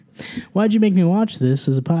Why'd You Make Me Watch This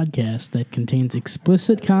is a podcast that contains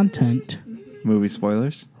explicit content, Movie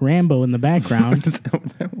spoilers. Rambo in the background. Is that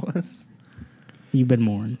what that was? You've been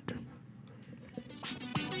warned.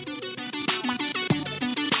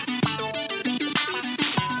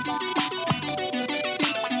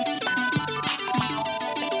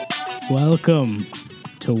 Welcome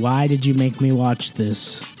to Why Did You Make Me Watch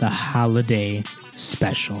This, the holiday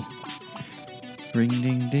special. Ring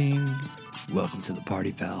ding ding. Welcome to the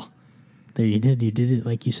party, pal. There you did it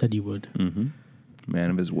like you said you would. Mm-hmm. Man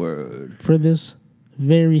of his word. For this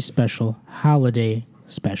very special holiday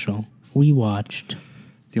special, we watched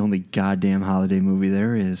The only goddamn holiday movie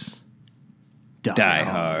there is Die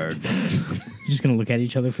Hard. You're just going to look at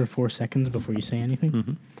each other for 4 seconds before you say anything?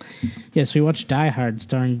 Mm-hmm. Yes, we watched Die Hard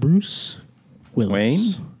starring Bruce Willis.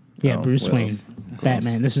 Wayne? Yeah, Oh, Bruce Willis. Wayne.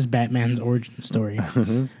 Batman. This is Batman's origin story.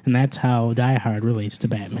 And that's how Die Hard relates to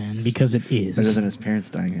Batman, because it is. better than his parents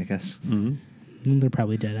dying, I guess. Mm-hmm. They're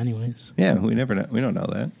probably dead anyways. Yeah, we never know. We don't know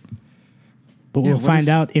that. But Yeah, we'll what find is-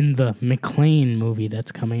 out in the McClane movie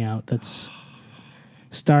that's coming out. That's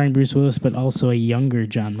starring Bruce Willis, but also a younger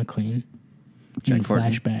John McClane. Jack In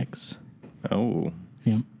Courtney. flashbacks. Oh.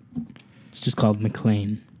 Yep. It's just called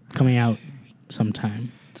McClane. Coming out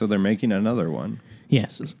sometime. So they're making another one.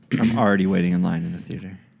 Yes. I'm already waiting in line in the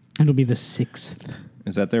theater. It'll be the 6th.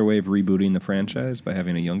 Is that their way of rebooting the franchise by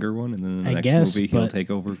having a younger one, and then in the I next guess, movie he'll but- take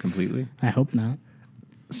over completely? I hope not.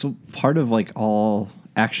 So part of like all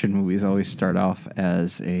action movies always start off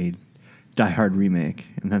as a Die Hard remake,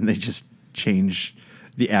 and then they just change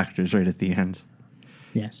the actors right at the end.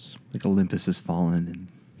 Yes. Like Olympus Has Fallen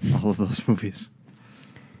and all of those movies.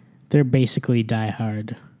 They're basically Die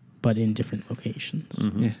Hard, but in different locations.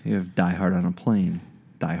 Mm-hmm. Yeah, you have Die Hard on a plane,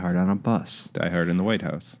 Die Hard on a bus. Die Hard in the White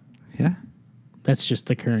House. Yeah, That's just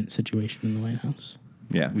the current situation in the White House.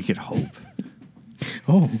 Yeah. we could hope.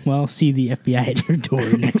 Oh, well, see the FBI at your door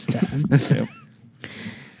next time.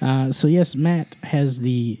 Yep. So, yes, Matt has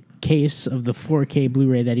the case of the 4K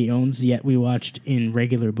Blu-ray that he owns, yet we watched in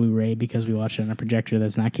regular Blu-ray because we watched it on a projector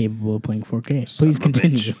that's not capable of playing 4K. Son Please of a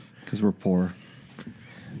continue. bitch. Because we're poor.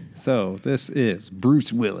 So, this is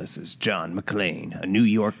Bruce Willis as John McClane, a New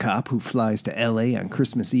York cop who flies to L.A. on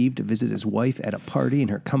Christmas Eve to visit his wife at a party in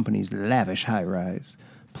her company's lavish high-rise.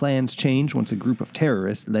 Plans change once a group of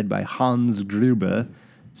terrorists led by Hans Gruber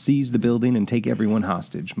seize the building and take everyone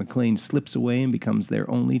hostage. McClane slips away and becomes their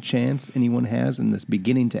only chance anyone has in this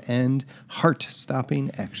beginning-to-end,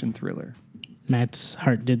 heart-stopping action thriller. Matt's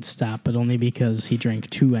heart did stop, but only because he drank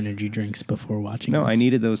 2 energy drinks before watching No, this. I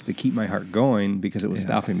needed those to keep my heart going because it was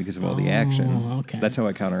stopping because of all the action. okay. That's how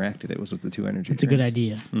I counteracted it, was with the 2 energy It's a good drinks.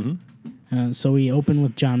 idea. Mm-hmm. So we open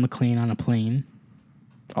with John McClane on a plane,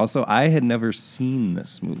 Also, I had never seen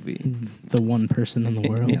this movie. the one person in the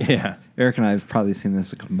world. Yeah. Eric and I have probably seen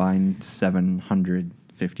this a combined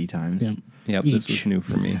 750 times. Yep. Yep, this Each. was new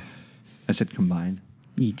for me. I said combined.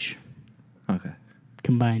 Each. Okay.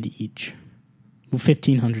 Combined each. Well,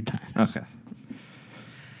 1,500 times. Okay.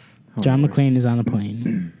 John Oh, McClane is on a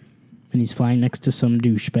plane, and he's flying next to some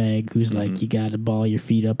douchebag who's like, you got to ball your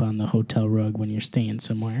feet up on the hotel rug when you're staying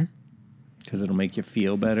somewhere. Because it'll make you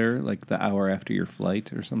feel better, like the hour after your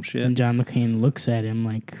flight or some shit. And John McClane looks at him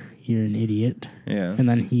like, you're an idiot. Yeah. And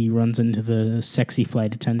then he runs into the sexy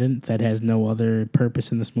flight attendant that has no other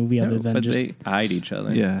purpose in this movie other than but just... they eyed each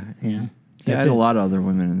other. Yeah. Yeah. Yeah, That's had a it. lot of other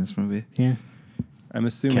women in this movie. Yeah. I'm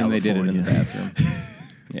assuming they did it in the California. bathroom.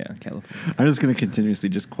 Yeah, California. I'm just going to continuously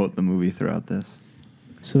just quote the movie throughout this.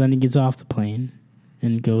 So then he gets off the plane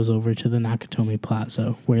and goes over to the Nakatomi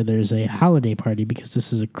Plaza where there's a holiday party because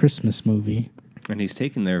this is a Christmas movie And he's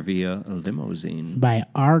taken there via a limousine. by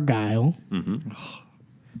Argyle, Mm-hmm.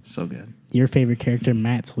 So good. your favorite character,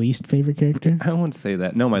 Matt's least favorite character. I won't say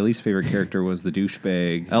that. No, my least favorite character was the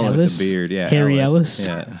douchebag Ellis? with the beard. Yeah, Harry Ellis?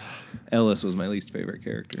 Yeah, Ellis was my least favorite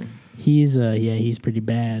character. He's he's pretty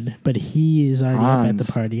bad, but he is already up at the Hans.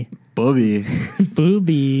 party. Booby,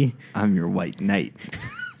 Booby. I'm your white knight.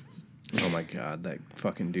 Oh my god, that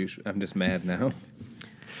fucking douche! I'm just mad now.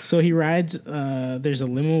 So he rides. There's a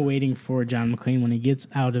limo waiting for John McClane when he gets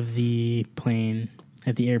out of the plane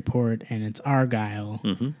at the airport, and it's Argyle,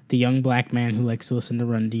 the young black man who likes to listen to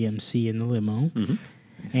Run DMC in the limo.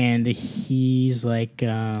 And he's like,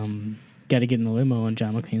 got to get in the limo, and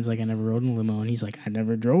John McClane's like, I never rode in a limo, and he's like, I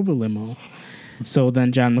never drove a limo. So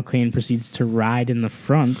then John McClane proceeds to ride in the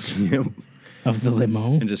front Yep. of the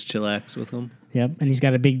limo. And just chillax with him. Yep, and he's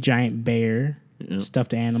got a big giant bear,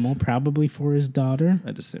 stuffed animal, probably for his daughter.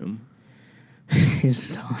 I'd assume. His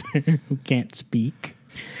daughter, who can't speak.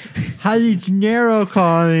 How did Gennaro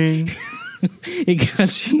calling? it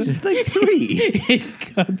cuts. She's like 3. It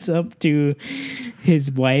cuts up to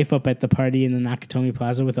his wife up at the party in the Nakatomi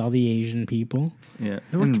Plaza with all the Asian people. Yeah,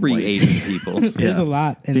 there were And 3 white. Asian people. There's a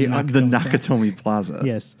lot in The Plaza. Nakatomi Plaza.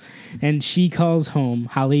 Yes. And she calls home.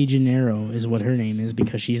 Holly Gennaro is what her name is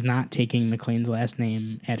because she's not taking McClane's last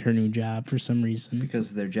name at her new job for some reason.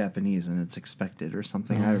 Because they're Japanese and it's expected or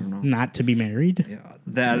something. I don't know. Not to be married. Yeah,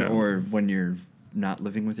 that Yeah. or when you're not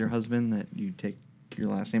living with your husband that you take your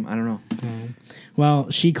last name. I don't know. Well,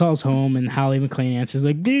 she calls home and Holly McClane answers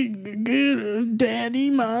like, Daddy,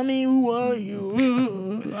 Mommy, who are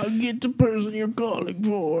you? I'll get the person you're calling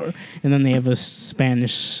for. And then they have a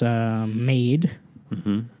Spanish maid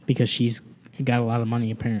because she's got a lot of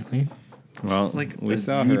money apparently. Well, It's like we a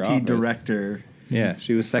saw VP her office. director. Yeah,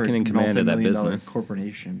 she was for second in command of that multi-million-dollar business.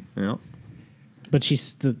 corporation. Yeah. But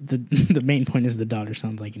she's the main point is the daughter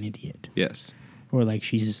sounds like an idiot Yes. or like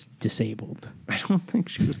she's disabled. I don't think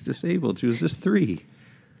she was disabled. She was just 3.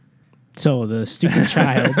 So the stupid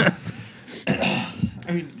child.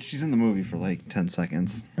 I mean, she's in the movie for like 10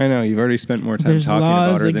 seconds. I know, you've already spent more time There's talking about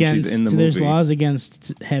laws her than against she's in the movie. there's laws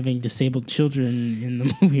against having disabled children in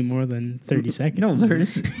the movie more than 30 seconds. No, there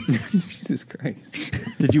isn't. Jesus Christ.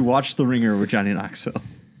 Did you watch The Ringer with Johnny Knoxville?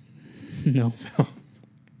 No.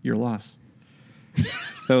 Your loss.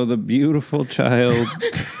 So the beautiful child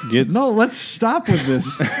gets... No, let's stop with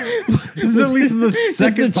this. This is at least the Does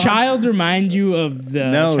second the child remind you of the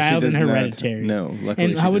No, she child in does not. Hereditary? No, luckily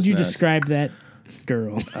And she how would does you not. describe that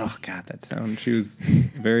girl? Oh, God, that sound. She was a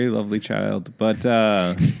very lovely child. But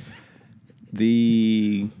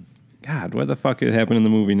the... God, what the fuck had happened in the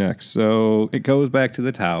movie next? So it goes back to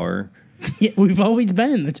the tower. Yeah, we've always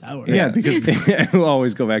been in the tower. Yeah, because We'll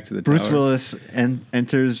always go back to the Bruce tower. Willis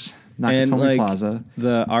enters And Nakatomi like Plaza.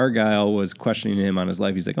 the Argyle was questioning him on his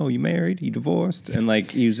life. He's like, "Oh, you married? You divorced?" And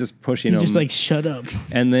like he was just pushing He's him. just like, shut up.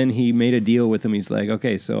 And then he made a deal with him. He's like,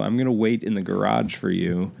 "Okay, so I'm gonna wait in the garage for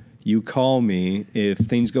you. You call me if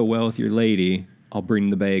things go well with your lady. I'll bring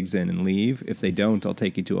the bags in and leave. If they don't, I'll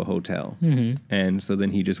take you to a hotel." Mm-hmm. And so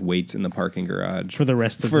then he just waits in the parking garage For the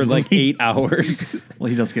rest of for the like movie. 8 hours. Well,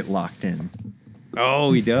 he does get locked in.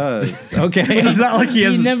 Oh, he does. Okay. It's not like he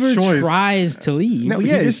has He his never choice. tries to leave. No, He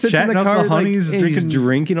yeah, he just just sits in the chatting up car, the honeys, like, and he's drinking-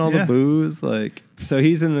 drinking all Yeah. the booze. Like, so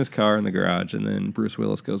he's in this car in the garage, and then Bruce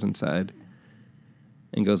Willis goes inside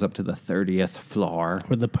and goes up to the 30th floor.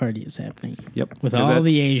 Where the party is happening. Yep, With 'cause all that's-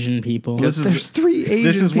 the Asian people. This is- There's 3 Asian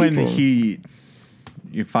This is when people. he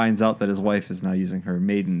finds out that his wife is now using her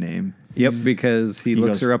maiden name. Yep, because he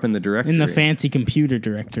looks goes- her up in the directory. in the fancy computer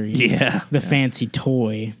directory. Yeah. The fancy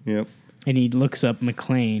toy. Yep. And he looks up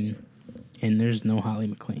McClane, and there's no Holly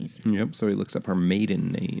McClane. Yep. So he looks up her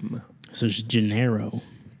maiden name. So it's Gennaro.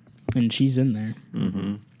 And she's in there.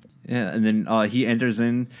 Yeah, and then he enters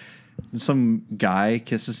in. Some guy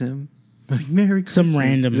kisses him. Like, Merry Christmas. Some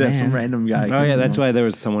random Yeah, some man. random guy. Oh yeah, kisses that's him. why there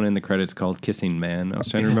was someone in the credits called Kissing Man. I was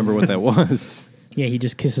trying to remember what that was. Yeah, he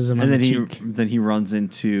just kisses him And on then the he cheek. then he runs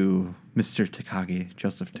into Mr. Takagi,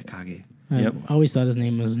 Joseph Takagi. Yep. I always thought his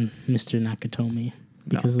name was Mr. Nakatomi.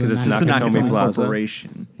 Because of 'cause the it's This is the Nakatomi Nakatomi Plaza.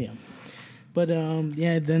 Corporation. Yeah. But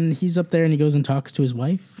yeah, then he's up there and he goes and talks to his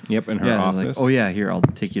wife. Yep, in her Yeah, office. like, oh yeah, here I'll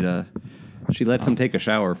take you to She lets him take a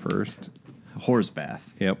shower first. Whore's Bath.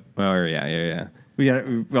 Yep. Oh yeah. We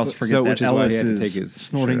also forget So, that which is why he Ellis had to is take his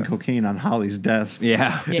snorting shirt off. cocaine on Holly's desk.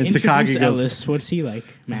 Yeah. Yeah, And introduce Takagi goes- Ellis. What's he like,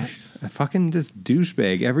 Matt? A fucking just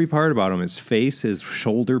douchebag. Every part about him, his face, his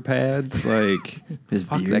shoulder pads, like His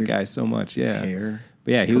fuck that beard, guy so much. his Yeah. hair,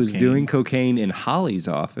 But yeah, his he was cocaine. doing cocaine in Holly's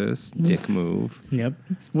office. Dick move. Yep.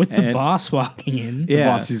 With the And- boss walking in. The Yeah.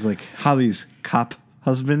 boss, he's like Holly's cop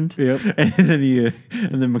husband. Yep. And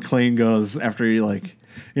then McClane goes after he like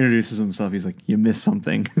introduces himself. He's like, "You missed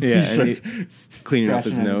something." Yeah, He and starts cleaning up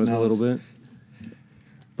his scratching at nose a little bit.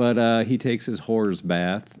 But he takes his whore's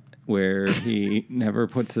bath where he never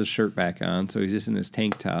puts his shirt back on, so he's just in his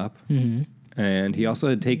tank top. Mm-hmm. And he also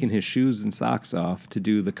had taken his shoes and socks off to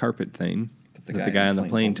do the carpet thing that the guy on the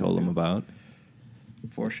plane told him about.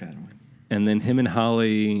 Foreshadowing. And then him and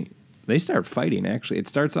Holly, they start fighting, actually. It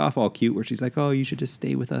starts off all cute where she's like, oh, you should just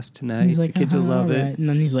stay with us tonight. He's like, the kids will "Uh-huh, love all it. right." And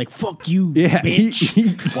then he's like, fuck you, Yeah, bitch. he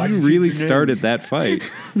Why did you really change your name? started that fight.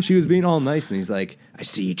 She was being all nice, and he's like, I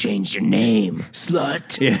see you changed your name.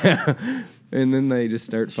 Slut. Yeah. And then they just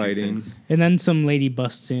start fighting. And then some lady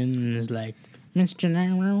busts in and is like, Miss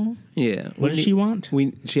Gennaro? Yeah. What does she want?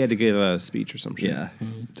 She had to give a speech or some shit. Yeah.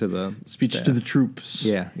 To the Speech staff. to the troops.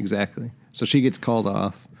 Yeah, exactly. So she gets called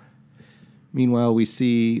off. Meanwhile, we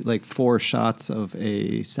see like 4 shots of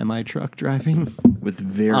a semi truck driving With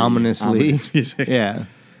very ominously. ominous music. Yeah.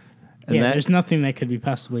 And Yeah, that- there's nothing that could be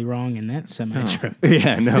possibly wrong in that semi truck.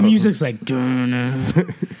 Yeah, no. The music's like, "Dun-na."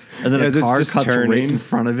 And then Yeah, a it's car just cuts right turning. in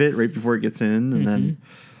front of it, right before it gets in, and then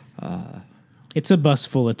It's a bus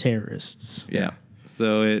full of terrorists. Yeah.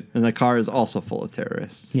 So and the car is also full of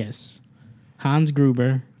terrorists. Yes. Hans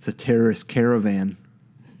Gruber, It's a terrorist caravan.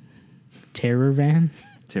 terror van.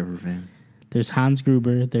 Terror van. There's Hans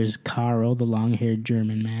Gruber. There's Carl, the long-haired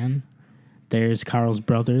German man. There's Carl's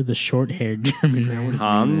brother, the short-haired German man.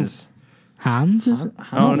 Hans. Hans? Is it?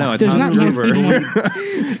 Oh no, it's There's Hans not Gruber. really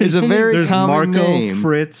It's a very There's common Marco, name.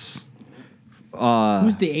 Fritz.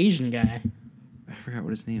 Who's the Asian guy? I forgot what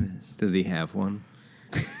his name is. Does he have one?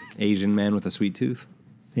 Asian man with a sweet tooth.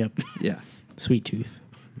 Yep. Yeah. Sweet tooth.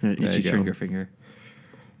 you Itchy go. trigger finger.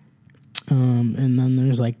 And then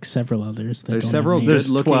there's like several others. That There's don't have several names. There's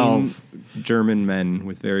good-looking 12. German men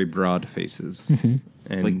with very broad faces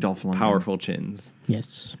and Like Dolph Lundgren. powerful chins.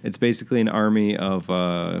 Yes. It's basically an army of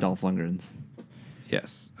Dolph Lundgren's.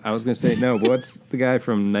 yes. I was gonna say no, but what's the guy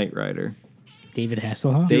from Knight Rider? David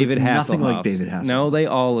Hasselhoff. David looks Hasselhoff. nothing like David Hasselhoff. No, they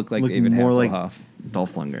all look like Look David more Hasselhoff. like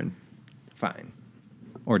Dolph Lundgren. Fine.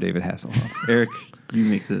 Or David Hasselhoff. Eric, you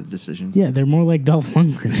make the decision. Yeah, they're more like Dolph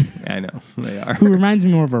Lundgren, I know they are. who reminds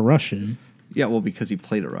me more of a Russian. Yeah, well, because he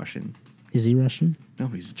played a Russian. Is he Russian? No,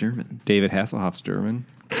 he's German. David Hasselhoff's German.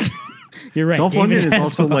 You're right. Dolph David Lundgren is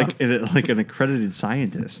also Hasselhoff. like an accredited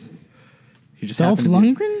scientist. He just Dolph happened to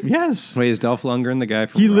be- Lundgren? Yes. Wait, is Dolph Lundgren the guy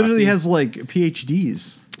from He literally Rocky? has like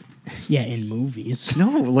PhDs. Yeah, in movies. No,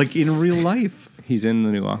 like in real life. He's in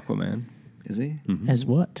the new Aquaman. Is he? As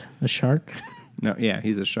what? A shark? No, yeah,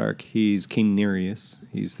 he's a shark. He's King Nereus.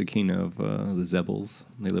 He's the king of the Zebels.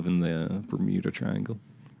 They live in the Bermuda Triangle.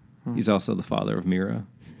 He's also the father of Mira.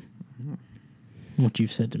 What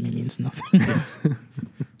you've said to me means nothing.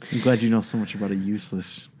 I'm glad you know so much about a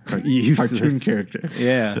useless, Useless. cartoon character.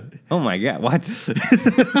 Yeah. Oh my God! What?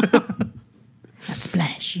 I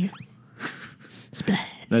splash you. Splash.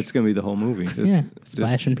 That's gonna be the whole movie. Just, Yeah, just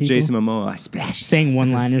splashing people. Jason Momoa. I splash. Saying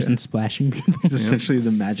one-liners and splashing people. It's essentially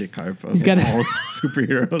the magic carp of He's got a- all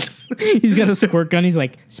superheroes. He's got a squirt gun. He's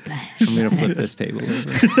like, splash. I'm gonna flip this table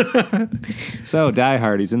over. So Die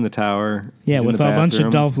Hard. He's in the tower. Yeah, He's in with the a bunch of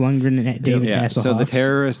bathroom. Dolph Lundgren and David Yeah. Hasselhoff. So the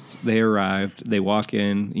terrorists they arrived. They walk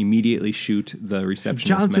in, immediately shoot the receptionist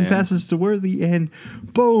Johnson man. passes to Worthy, and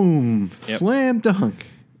boom, Yep. slam dunk.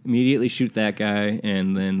 Immediately shoot that guy,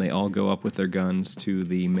 and then they all go up with their guns to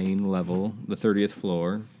the main level, the 30th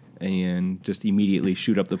floor, and just immediately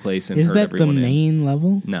shoot up the place and Is hurt that the everyone in. main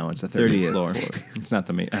level? No, it's the 30th floor. It's not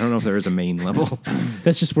the main. I don't know if there is a main level.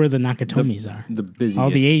 That's just where the Nakatomis are. The busiest. All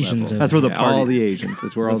the Asians level. are That's where the Yeah, party. all the Asians.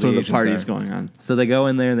 That's where all That's the where the Asians party's are. going on. So they go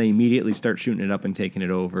in there and they immediately start shooting it up and taking it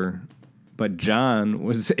over. But John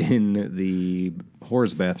was in the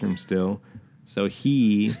whore's bathroom still, so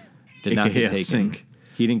he did not AKA get a taken. sink.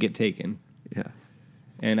 He didn't get taken. Yeah.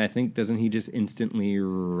 And I think, doesn't he just instantly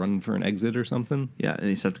run for an exit or something? Yeah, and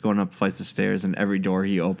he starts going up flights of stairs, and every door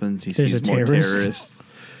he opens, he There's sees a more terrorist. terrorists.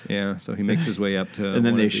 Yeah, so he makes his way up to. And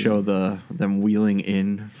then one they of the- show them wheeling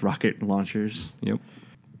in rocket launchers. Yep.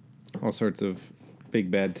 All sorts of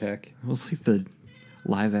big bad tech. It was like the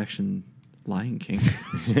live action Lion King.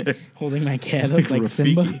 Holding my cat up like Rafiki.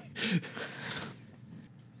 Simba.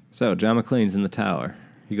 So John McClane's in the tower.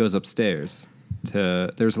 He goes upstairs.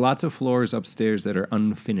 There's lots of floors upstairs that are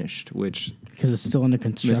unfinished, which Because it's still under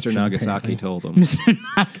construction. Mr. Nagasaki apparently. told him. Mr.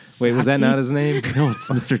 Nagasaki. Wait, was that not his name? No, it's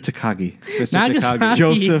Mr. Takagi. Mr. Nagasaki, Takagi.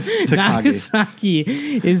 Joseph Takagi. Nagasaki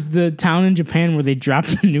is the town in Japan where they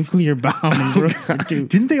dropped a nuclear bomb in World War II.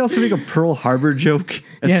 Didn't they also make a Pearl Harbor joke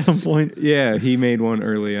at Yes. some point? Yeah, he made one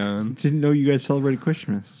early on. Didn't know you guys celebrated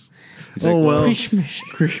Christmas. He's Oh, like, well. Christmas.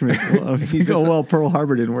 Christmas. Well, I was like, oh, well, Pearl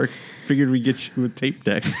Harbor didn't work. Figured we'd get you with tape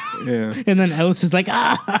decks. Yeah. And then Ellis is like,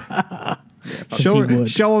 ah. show, he would.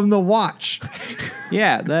 show him the watch.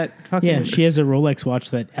 Yeah, that fucking. Yeah, she has a Rolex watch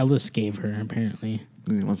that Ellis gave her, apparently.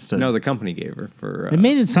 He wants to. No, the company gave her for. It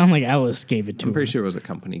made it sound like Ellis gave it to I'm her. pretty sure it was a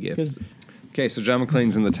company gift. 'Cause- Okay, so John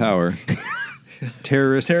McClane's in the tower.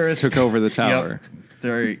 Terrorists took over the tower.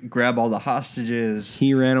 They grab all the hostages.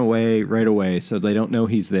 He ran away right away, so they don't know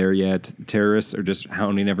he's there yet. Terrorists are just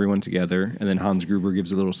hounding everyone together, and then Hans Gruber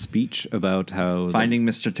gives a little speech about how Finding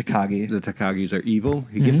Mr. Takagi. the Takagis are evil.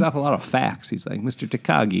 He gives off a lot of facts. He's like, Mr.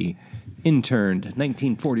 Takagi interned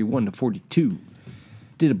 1941 to 42,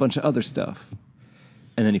 did a bunch of other stuff,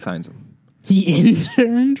 and then he finds him. He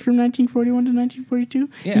interned from 1941 to 1942?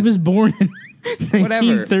 Yeah. He was born in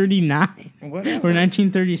Whatever. 1939 Whatever. or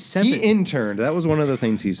 1937. He interned. That was one of the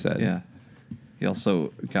things he said. Yeah. He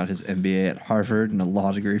also got his MBA at Harvard and a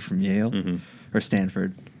law degree from Yale or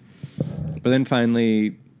Stanford. But then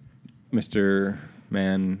finally, Mr.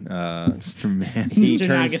 Man. Mr. Man. He Mr.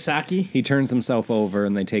 turns- Nagasaki. He turns himself over,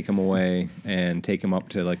 and they take him away and take him up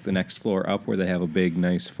to like the next floor up, where they have a big,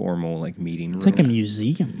 nice, formal like meeting room. It's like a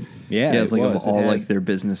museum. Yeah, Yeah, it's like of was. It all had- like their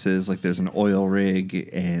businesses. Like there's an oil rig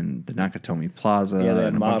and the Nakatomi Plaza yeah, they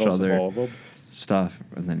had and a bunch of models of other all of them. stuff.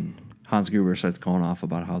 And then Hans Gruber starts going off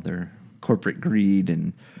about how they're corporate greed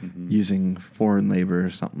and using foreign labor or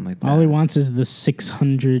something like that. All he wants is the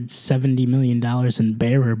 $670 million in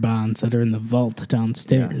bearer bonds that are in the vault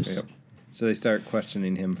downstairs. Yep. So they start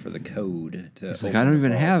questioning him for the code. It's like, I don't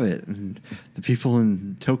even have it. And the people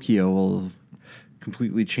in Tokyo will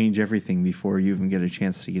completely change everything before you even get a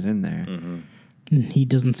chance to get in there. And he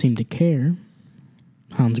doesn't seem to care.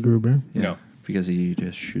 Hans Gruber. Yeah, No. because he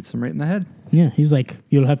just shoots him right in the head. Yeah, he's like,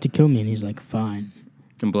 you'll have to kill me. And he's like, fine.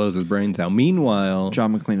 And blows his brains out. Meanwhile,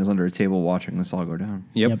 John McClane is under a table watching this all go down.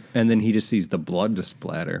 Yep. Yep. And then he just sees the blood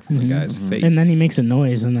splatter from the guy's face. And then he makes a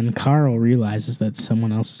noise, and then Carl realizes that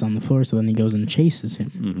someone else is on the floor, so then he goes and chases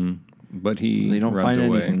him. But he They don't runs find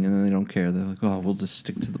away. anything, and then they don't care. They're like, oh, we'll just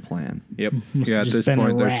stick to the plan. Yep. Must yeah, have at just this been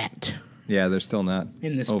point, a they're rat they're still not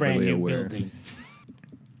in this overly brand new aware. building.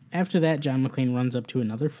 After that, John McClane runs up to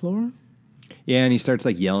another floor. Yeah, and he starts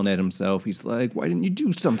like yelling at himself. He's like, "Why didn't you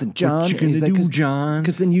do something, John?" What you And he's gonna like, do, John?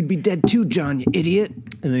 Because then you'd be dead too, John, you idiot.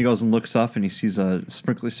 And then he goes and looks up, and he sees a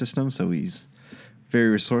sprinkler system, so he's very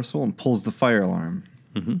resourceful and pulls the fire alarm.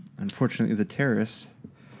 Mm-hmm. Unfortunately, the terrorists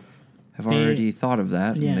have already thought of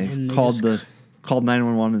that, Yeah, and they've and they called just- called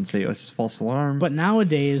 911 and say, oh, it's a false alarm. But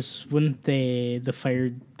nowadays, wouldn't the fire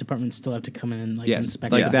department still have to come in and like Yes,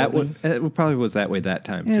 inspect like the that building? would it probably was that way that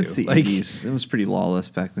time Yeah, too. it's the Like, 80s. It was pretty lawless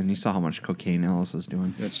back then. You saw how much cocaine Ellis was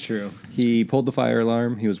doing. That's true. He pulled the fire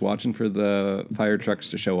alarm. He was watching for the fire trucks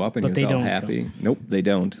to show up, and But he they was all don't happy. come. Nope, they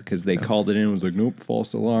don't, because they called it in and was like, nope,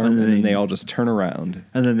 false alarm. And And then then they- they all just turn around.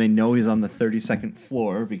 And then they know he's on the 32nd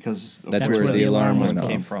floor because of That's where the alarm went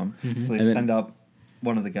came off. from. So they And then- send up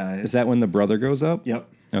one of the guys. Is that when the brother goes up? Yep.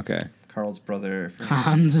 Okay. Carl's brother.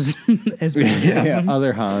 Hans is as bad as him.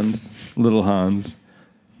 Other Hans, little Hans.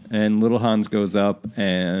 And little Hans goes up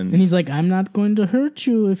and And he's like, I'm not going to hurt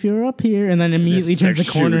you if you're up here. And then immediately turns the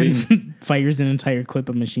starts corner and fires an entire clip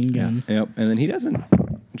of machine gun. Yep. And then he doesn't.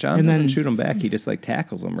 John And doesn't then- shoot him back. He just like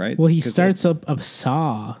tackles him, right? Well, he 'Cause starts up a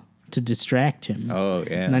saw to distract him. Oh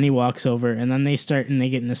yeah. And then he walks over, and then they start and they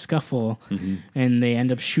get in a scuffle, and they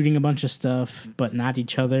end up shooting a bunch of stuff, but not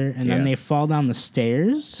each other. And Yeah. then they fall down the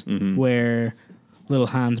stairs where little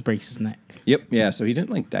Hans breaks his neck. Yep. Yeah. So he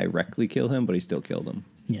didn't like directly kill him, but he still killed him.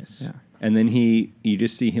 Yes. Yeah. And then you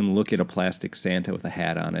just see him look at a plastic Santa with a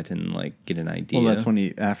hat on it and like get an idea. Well, that's when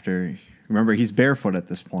remember, he's barefoot at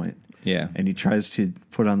this point. Yeah. And he tries to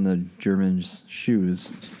put on the German's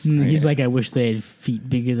shoes. And he's like, I wish they had feet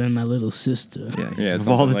bigger than my little sister. Yeah, Yeah, of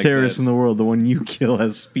all something the like terrorists that. in the world, the one you kill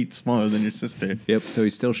has feet smaller than your sister. Yep. So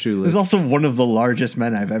he's still shoeless. He's also one of the largest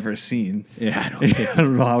men I've ever seen. yeah. I I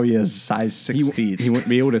don't know how he has size 6 feet. He wouldn't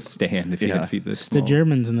be able to stand if he Yeah. had feet this It's small. the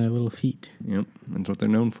Germans and their little feet. Yep. That's what they're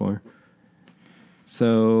known for.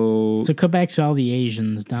 So, So cut back to all the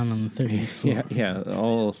Asians down on the 30th floor. yeah.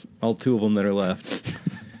 All two of them that are left.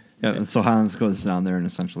 Yeah, and so Hans goes down there and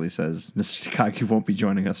essentially says, Mr. Takagi won't be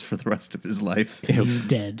joining us for the rest of his life. He's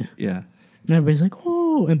dead. Yeah. And everybody's like,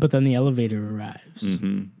 oh, but then the elevator arrives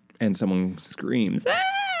And someone screams, "Ah!"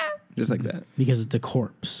 Just like that. because it's a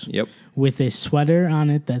corpse Yep. with a sweater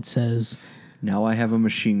on it that says, Now I have a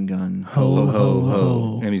machine gun. ho, ho,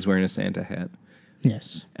 ho. And he's wearing a Santa hat.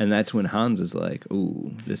 Yes. And that's when Hans is like,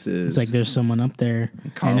 "Ooh, this is." It's like there's someone up there.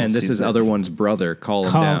 Carl and this sees is it. other one's brother. Call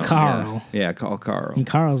him Call down. Carl. Yeah, call Carl. And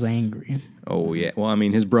Carl's angry. Oh yeah. Well, I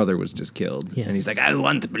mean, his brother was just killed, Yes. and he's like, "I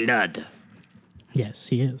want blood." Yes,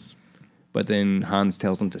 he is. But then Hans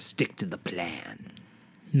tells him to stick to the plan.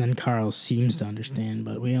 And then Carl seems to understand,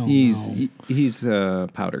 but we all He's know. he's a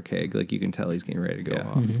powder keg. Like you can tell he's getting ready to go Yeah.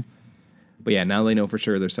 off. But yeah, now they know for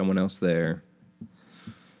sure there's someone else there.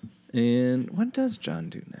 And what does John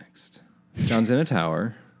do next? John's in a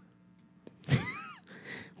tower.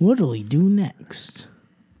 What'll he do next?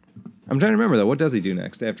 I'm trying to remember though. What does he do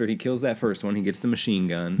next? After he kills that first one, he gets the machine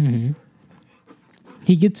gun.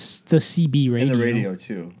 He gets the CB radio. In the radio,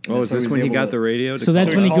 too. And Oh, that's is how this he's when he able got to- the radio? So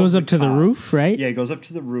that's So when he calls goes the up to the cops. roof, right? Yeah, he goes up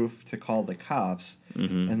to the roof to call the cops.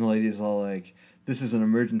 And the lady's all like, this is an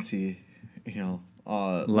emergency,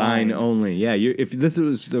 line only. Yeah, if this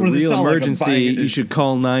was the What does it real sound like? I'm emergency, buying it. you should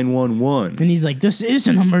call 911. And he's like, this is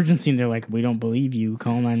an emergency. And they're like, we don't believe you.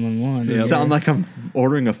 Call 911. Does it sound like I'm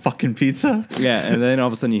ordering a fucking pizza? Yeah, and then all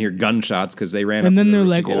of a sudden you hear gunshots because they ran. And up then to the they're roof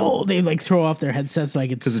like, to get him. oh, they like throw off their headsets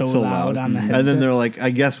like it's 'Cause so, loud on the headset. And then they're like,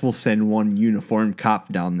 I guess we'll send one uniformed cop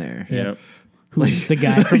down there. Yep. who's the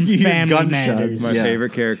guy from You hear Family gunshots. Matters. My Yeah.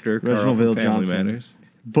 favorite character, Carl Reginald from Vale Family Johnson. Matters.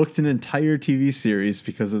 Booked an entire TV series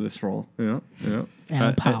because of this role. Yeah, yeah.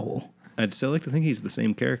 Al Powell I'd still like to think he's the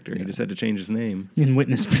same character. He just had to change his name. in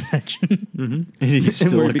Witness Protection. And he's And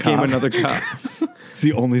still where a he became cop. another cop. It's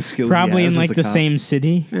the only skill Probably he in has like as the a cop. same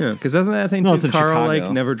city. Yeah, because doesn't that thing No, too? it's in Carl like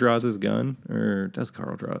Chicago. never draws his gun, or does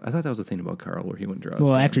Carl draw? I thought that was the thing about Carl where he wouldn't draw. His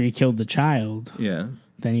Well, gun. after he killed the child, yeah.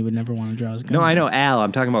 then he would never want to draw his gun. No, I know Al.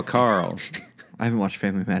 I'm talking about Carl. I haven't watched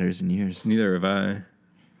Family Matters in years. Neither have I.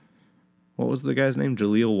 What was the guy's name?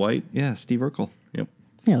 Jaleel White. Yeah, Steve Urkel. Yep.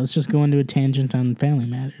 Yeah, let's just go into a tangent on Family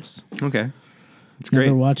Matters. Okay. It's great.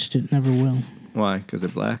 Never watched it, never will. Why? Because they're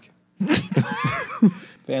black.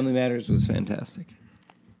 Family Matters was fantastic.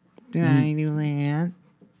 Disneyland.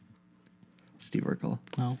 Steve Urkel.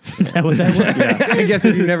 Oh, is that what that was? I guess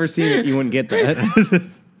if you've never seen it, you wouldn't get that.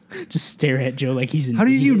 Just stare at Joe like he's an How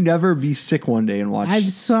did you idiot. never be sick one day and watch?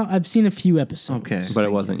 I've seen a few episodes. Okay. But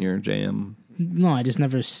it wasn't your jam. No, I just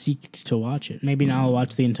never seeked to watch it. Maybe now I'll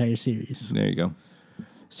watch the entire series. There you go.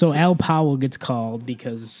 So Al Powell gets called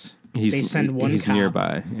because they send one he's cop.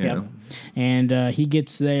 nearby. Yeah. Yep. And he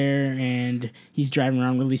gets there and he's driving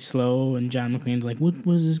around really slow. And John McClane's like, what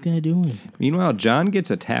is this guy doing? Meanwhile, John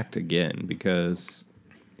gets attacked again because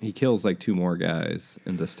he kills like 2 more guys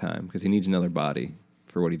in this time because he needs another body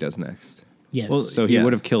for what he does next. Yes. Well, So he Yeah.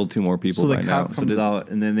 would have killed 2 more people So the by cop now. comes out,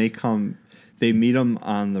 and then they meet him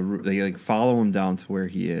on the route. They like follow him down to where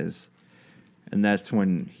he is, and that's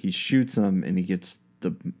when he shoots him, and he gets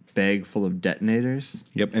the bag full of detonators.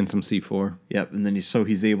 Yep, and some C4. Yep, and then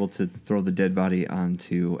he's able to throw the dead body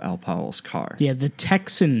onto Al Powell's car. yeah, the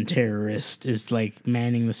Texan terrorist is like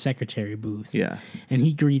manning the secretary booth. Yeah. And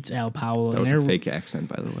he greets Al Powell That and was they're a fake accent,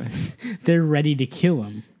 by the way. they're ready to kill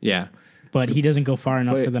him. Yeah. But he doesn't go far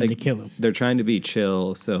enough But, for them like, to kill him. They're trying to be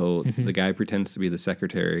chill, so Mm-hmm. the guy pretends to be the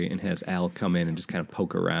secretary and has Al come in and just kind of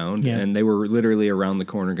poke around. Yeah. And they were literally around the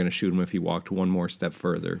corner going to shoot him if he walked one more step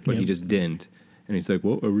further, but he Yep. just didn't. And he's like,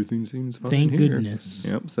 well, everything seems fine Thank here. goodness.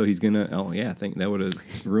 Yep, so he's going to, that would have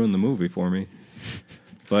ruined the movie for me.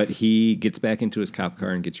 But he gets back into his cop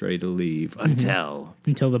car and gets ready to leave until...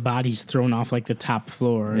 Until the body's thrown off like the top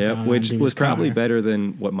floor. Yep, down which onto was his probably car. better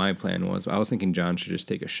than what my plan was. I was thinking John should just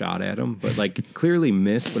take a shot at him, but like clearly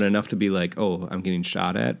missed, but enough to be like, oh, I'm getting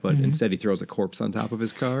shot at. But instead he throws a corpse on top of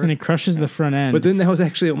his car. And it crushes the front end. But then that was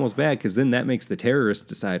actually almost bad because then that makes the terrorists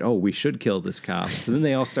decide, oh, we should kill this cop. So then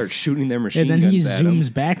they all start shooting their machine and then he guns at him.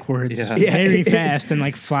 zooms backwards Yeah. very fast and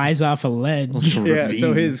like flies off a ledge. Yeah, so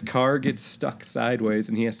Ravine. his car gets stuck sideways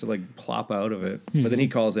and he has to like plop out of it. But then he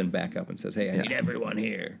calls in backup and says, hey, I need everyone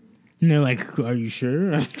here. And they're like, are you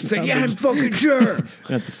sure? He's like, yeah, I'm fucking sure. And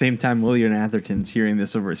at the same time, William Atherton's hearing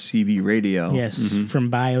this over CB radio. Yes, Mm-hmm. from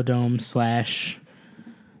Biodome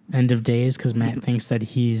 / End of Days, because Matt thinks that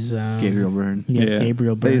he's Gabriel Byrne. Yeah,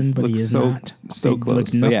 Gabriel They Byrne, but look he is so, not. So They close. look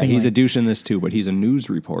But yeah, nothing he's a like- douche in this too, but he's a news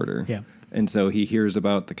reporter. Yeah. And so he hears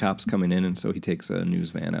about the cops coming in, and so he takes a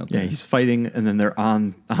news van out Yeah, there. he's fighting, and then they're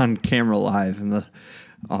on camera live, and the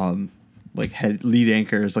lead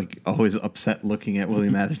anchor is like always upset looking at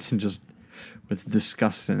William Atherton just with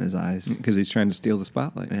disgust in his eyes. Because he's trying to steal the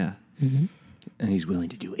spotlight. Yeah. And he's willing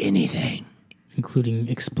to do anything. including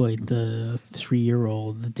exploit the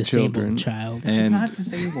 3-year-old, the disabled Children. child. She's And not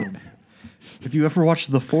disabled. If you ever watched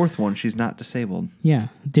the 4th one, she's not disabled. Yeah,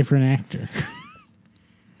 different actor.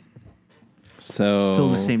 so Still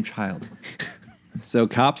the same child. So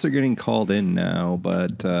cops are getting called in now,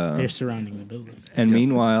 but They're surrounding the building. and Yep.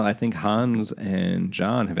 meanwhile, I think Hans and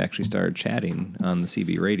John have actually started chatting on the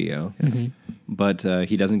CB radio. But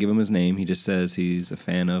he doesn't give him his name. He just says he's a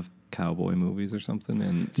fan of cowboy movies or something.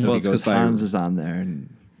 And so Well, he it's goes because by. Hans is on there and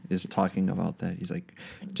is talking about that. He's like,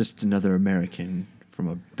 just another American from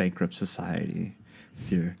a bankrupt society.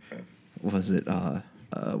 With your,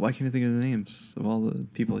 why can't I think of the names of all the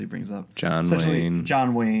people he brings up? John Essentially, Wayne.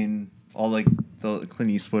 John Wayne, all like the Clint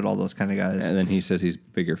Eastwood, all those kind of guys. And then he says he's a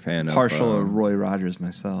bigger fan of Partial of Roy Rogers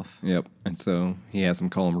myself. Yep. And so he has him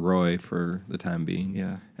call him Roy for the time being.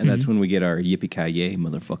 Yeah. And that's when we get our yippee-ki-yay,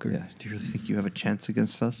 motherfucker. Yeah. Do you really think you have a chance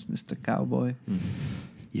against us, Mr. Cowboy?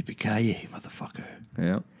 Yippee-ki-yay, motherfucker.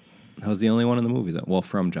 Yep. That was the only one in the movie, though. Well,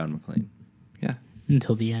 from John McClane. Yeah.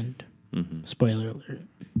 Until the end. Mm-hmm. Spoiler alert.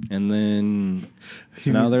 And then,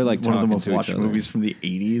 so now they're like one of talking the most to each watched other. movies from the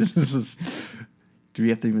 80s. This is, do we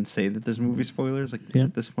have to even say that there's movie spoilers? Like Yeah.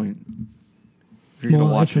 at this point, if you're gonna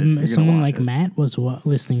Well, watch if it. You're gonna someone watch like it. Matt was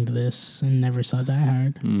listening to this and never saw Die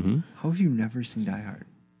Hard, Mm-hmm. How have you never seen Die Hard?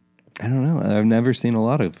 I don't know. I've never seen a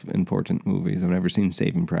lot of important movies. I've never seen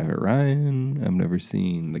Saving Private Ryan. I've never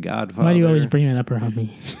seen The Godfather. why do you always bring that up around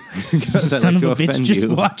me? Because I Son like of to a bitch, offend just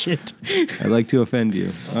you. watch it. I like to offend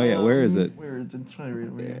you. Oh yeah, where is it? Where words. I'm trying to read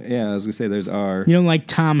over here. Yeah, I was gonna say there's R. You don't like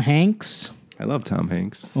Tom Hanks? I love Tom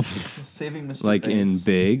Hanks. Saving Mr. Like in Banks.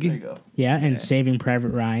 Big? There you go. Yeah, and Saving Private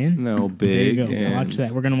Ryan. No, There Big. you go. and- Watch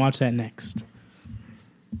that. We're gonna watch that next.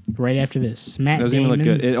 Right after this, Matt Doesn't even Damon.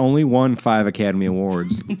 look good. It only won 5 Academy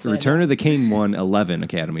Awards. The Return of the King won 11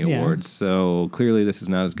 Academy Yeah. Awards. So clearly, this is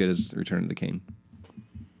not as good as Return of the King.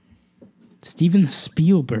 Steven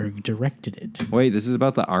Spielberg directed it. Wait, this is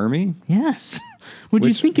about the army? Yes. What do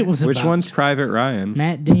you think it was Which about? one's Private Ryan?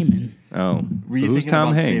 Matt Damon. Oh, Were so you who's thinking Tom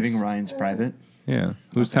about Hanks? Saving Ryan's Private? Yeah,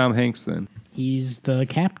 who's Tom Hanks then? He's the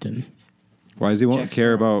captain. Why does he won't Jack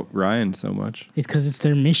care Sparrow. about Ryan so much? It's because it's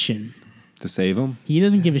their mission. To save him? He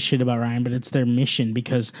doesn't give a shit about Ryan, but it's their mission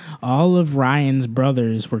because all of Ryan's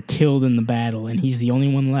brothers were killed in the battle, and he's the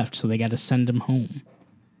only one left, so they got to send him home.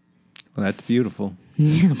 Well, that's beautiful.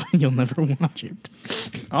 Yeah, but you'll never watch it.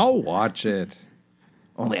 I'll watch it.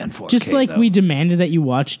 Only on 4K, Just like though. we demanded that you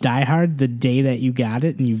watch Die Hard the day that you got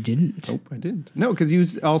it, and you didn't. Nope, I didn't. No, because you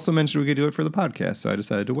also mentioned we could do it for the podcast, so I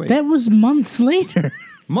decided to wait. That was months later.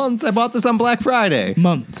 Months? I bought this on Black Friday.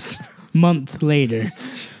 Month later.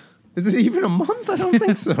 Is it even a month? I don't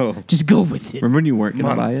think so. Just go with it. Remember when you weren't going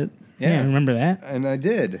to buy Months. it? Yeah, remember that? And I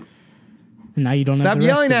did. And now you don't have Stop the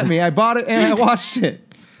rest yelling of at it. me. I bought it and I watched it.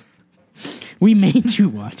 We made you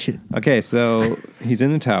watch it. Okay, so he's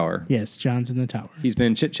in the tower. Yes, John's in the tower. He's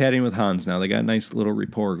been chit-chatting with Hans now. They got a nice little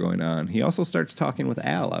rapport going on. He also starts talking with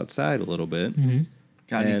Al outside a little bit.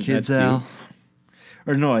 Got any And kids, that's Al?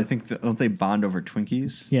 Or no, I think don't they bond over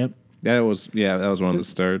Twinkies? Yep. That was one of the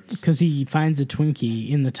starts. Because he finds a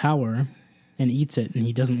Twinkie in the tower and eats it, and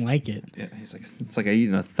he doesn't like it. Yeah, he's like, it's like I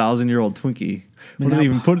eating 1,000-year-old Twinkie. But What do now- they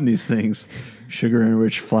even put in these things? Sugar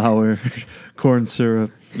enriched flour, corn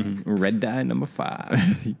syrup. Red dye number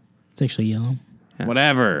 5. It's actually yellow.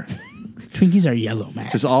 Whatever. Twinkies are yellow, man.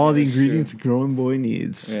 Just all the ingredients a growing boy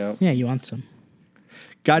needs. Yeah. Yeah, you want some.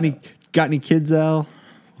 Got any kids, Al?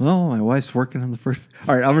 Well, my wife's working on the first.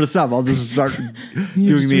 All right, I'm gonna stop. I'll just start doing just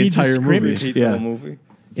the read the entire script. movie. Yeah, movie.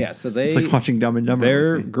 Yeah, so they it's like watching Dumb and Dumber.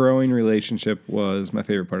 their with me. growing relationship was my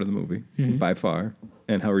favorite part of the movie by far,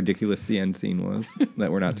 and how ridiculous the end scene was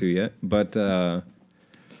that we're not to yet. But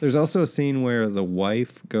there's also a scene where the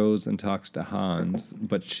wife goes and talks to Hans,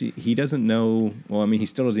 but he doesn't know. Well, I mean, he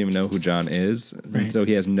still doesn't even know who John is, Right. and so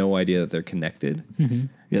he has no idea that they're connected.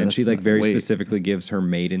 Yeah, And that's she like not- very wait. specifically gives her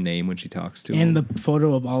maiden name when she talks to him. And the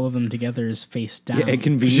photo of all of them together is face down. yeah, it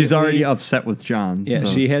conveniently, She's already upset with John. Yeah, so-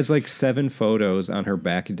 she has like 7 photos on her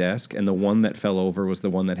back desk, and the one that fell over was the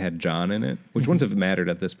one that had John in it, which wouldn't have mattered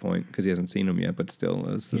at this point because he hasn't seen him yet, but still,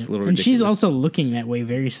 it's this little and ridiculous. she's also looking that way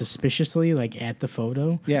very suspiciously, like at the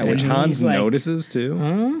photo. Yeah, And which then Hans he's like, notices too.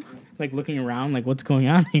 Huh? Like looking around, like what's going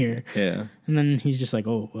on here? Yeah. And then he's just like,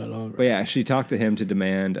 oh, well, all But right. yeah, she talked to him to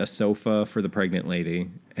demand a sofa for the pregnant lady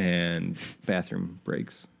and bathroom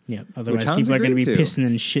breaks. Yeah, otherwise Hans people are going to be agreed to. pissing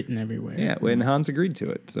and shitting everywhere. Yeah, and Hans agreed to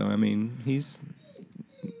it. So, I mean, he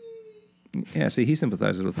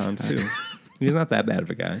sympathizes with Hans too. He's not that bad of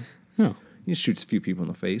a guy. No, He just shoots a few people in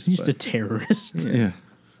the face. he's just but a terrorist. yeah.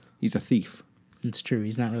 he's a thief. It's true.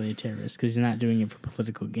 He's not really a terrorist because he's not doing it for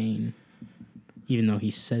political gain, even though he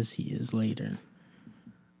says he is later.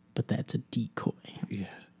 But that's a decoy. Yeah.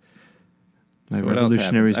 My What else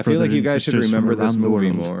revolutionaries. happens? I feel like brother you and guys should sisters from remember this around the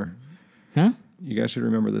movie world. more. Huh? You guys should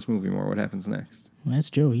remember this movie more. What happens next? Well, that's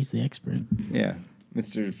Joe. He's the expert. Yeah.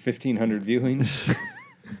 Mr. 1,500 viewings.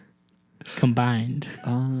 Combined.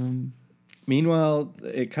 Meanwhile,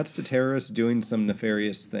 it cuts to terrorists doing some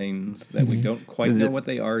nefarious things that we don't quite know what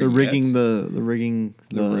they are They're yet. rigging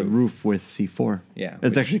the roof with C4. Yeah, It's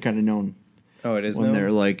which- actually kind of known Oh, it is when known?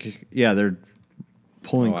 they're like, they're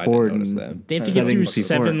pulling Oh, I didn't cord notice and that. They have to setting get through C4.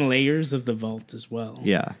 7 layers of the vault as well.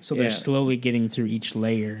 Yeah. So they're Yeah. slowly getting through each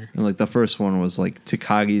layer. And like the first one was like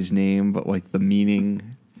Takagi's name, but like the meaning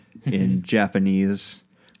in Japanese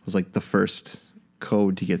was like the first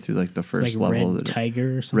code to get through like the first Like level. Red of the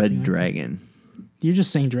Tiger or something. Red like that. Dragon. You're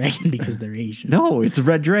just saying dragon because they're Asian. No, it's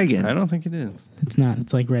Red Dragon. I don't think it is. It's not.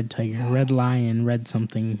 It's like Red Tiger, Red Lion, Red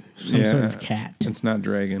something, some sort of cat. It's not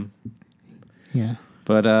dragon. Yeah.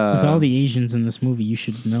 But With all the Asians in this movie, you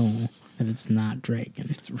should know that it's not dragon.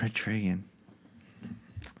 It's Red Dragon.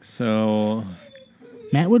 so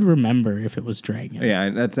Matt would remember if it was dragon. yeah,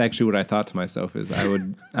 that's actually what I thought to myself is I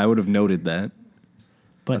would have noted that.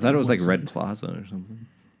 But I thought it was like wasn't. Red Plaza or something.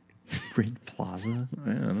 Red Plaza?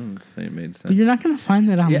 Yeah, I don't think it made sense. But you're not going to find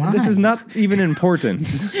that online. Yeah, this is not even important.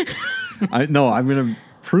 I'm going to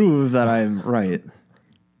prove that I'm right.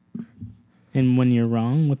 And when you're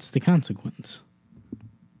wrong, what's the consequence?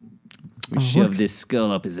 We Oh, shoved look. this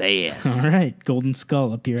skull up his ass. All right, golden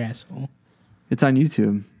skull up your asshole. It's on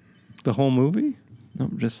YouTube. The whole movie? No,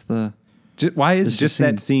 just the Why is It's just the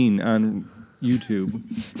that scene on YouTube?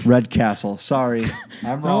 Red Castle. Sorry,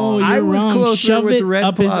 I'm Oh, wrong. you're I was wrong. closer Shove with it Red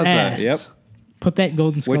up Plaza. his ass. Yep. Put that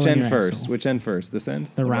golden skull Which in end your first? asshole. Which end first? This end?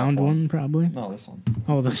 The round rough one. one, probably. No, this one.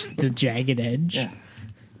 Oh, the jagged edge. Yeah.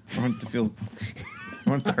 I want it to feel. I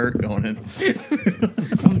want it to hurt going in.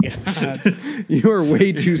 Oh god. You are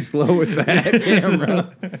way too slow with that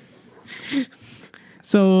camera.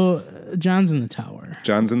 So John's in the tower,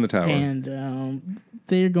 John's in the tower. and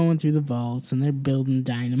they're going through the vaults, and they're building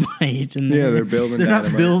dynamite. And Yeah, they're building They're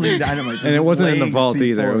dynamite. not building dynamite. And it wasn't in the vault C4.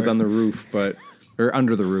 either. It was on the roof, or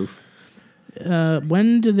under the roof.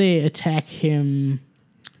 when do they attack him?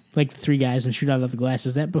 Like the three guys and shoot out of the glass.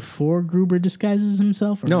 Is that before Gruber disguises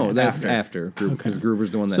himself? Or No, not? that's after. Because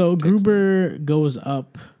Gruber's the one that. So takes- Gruber goes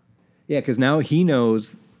up. Yeah, because now he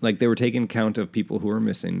knows. Like they were taking count of people who are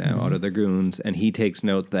missing now out of their goons, and he takes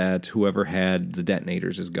note that whoever had the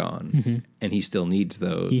detonators is gone, and he still needs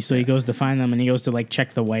those. So he goes to find them, and he goes to like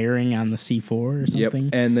check the wiring on the C4 or Yep. something.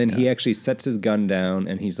 And then he actually sets his gun down,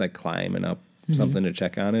 and he's like climbing up something to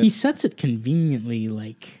check on it. He sets it conveniently,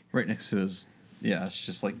 like right next to his. Yeah, it's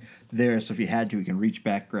just like there. So if he had to, he can reach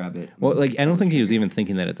back, grab it. Well, like I don't think he was even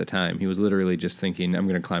thinking that at the time. He was literally just thinking, "I'm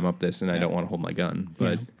going to climb up this, and I don't want to hold my gun."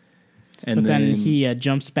 But but then he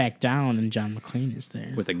jumps back down, and John McClane is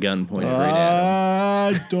there. with a gun pointed right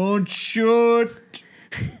at him. Don't shoot.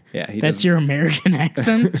 Yeah, he That's doesn't- your American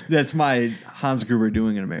accent. That's my Hans Gruber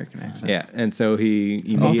doing an American accent. Yeah, and so he A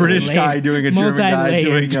immediately. British guy doing a German guy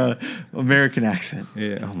doing Multi-layered. a American accent.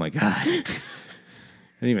 Yeah. Oh my god.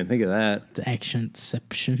 I didn't even think of that. It's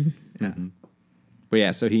accentception. Yeah. But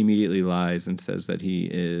yeah, so he immediately lies and says that he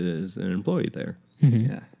is an employee there.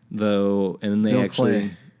 Yeah. Though, and then they Bill actually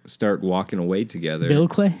Clay. start walking away together. Bill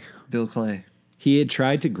Clay? Bill Clay. He had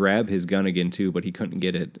tried to grab his gun again too, but he couldn't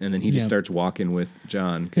get it. And then he just Yeah. starts walking with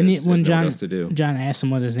John And because when there's no one John else to do. John asks him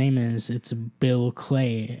what his name is, it's Bill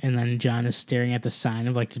Clay, and then John is staring at the sign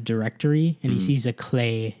of like the directory, and he sees a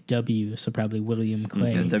Clay W, so probably William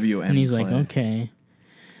Clay. Yeah, W.M. And he's like, Clay. okay,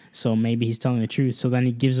 so maybe he's telling the truth. So then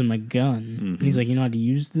he gives him a gun, and he's like, you know how to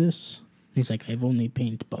use this? And he's like, I've only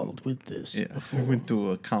paintballed with this. Yeah. I went to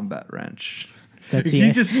a combat ranch. That's He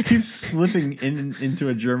it. just keeps slipping into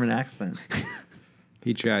a German accent.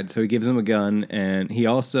 He tried. So he gives him a gun, and he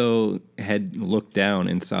also had looked down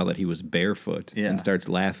and saw that he was barefoot Yeah. and starts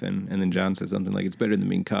laughing. And then John says something like, "It's better than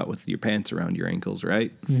being caught with your pants around your ankles,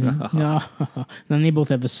 right?" No. Then they both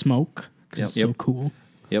have a smoke because it's so Yep. cool.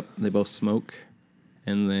 Yep, they both smoke.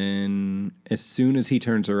 And then as soon as he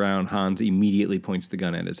turns around, Hans immediately points the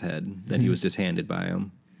gun at his head that he was just handed by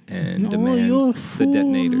him and Oh, you're demands a the fool.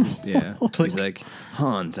 detonators. Yeah. He's Click. like,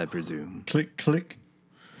 Hans, I presume. Click, click.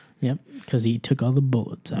 Yep, because he took all the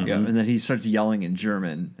bullets out. Yeah, and then he starts yelling in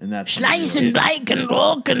German, and that's Schleichen, bleichen,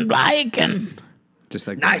 broken, bleichen. Just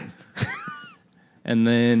like Nein. that. And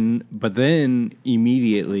then, but then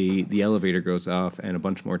immediately the elevator goes off and a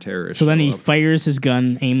bunch more terrorists So then show he up. fires his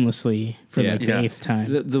gun aimlessly for Yeah. like Yeah. the 8th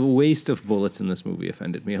time. The waste of bullets in this movie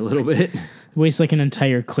offended me a little bit. Wastes like an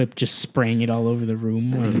entire clip just spraying it all over the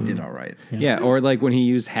room. He did all right. Yeah, or like when he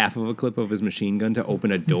used half of a clip of his machine gun to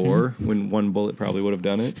open a door when one bullet probably would have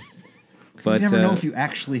done it. But You never know if you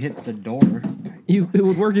actually hit the door. it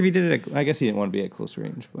would work if he did it. I guess he didn't want to be at close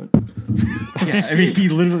range, but Yeah, I mean, he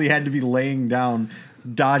literally had to be laying down,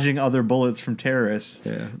 dodging other bullets from terrorists,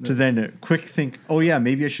 Yeah. to then quick think, oh yeah,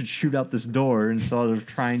 maybe I should shoot out this door instead of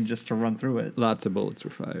trying just to run through it. lots of bullets were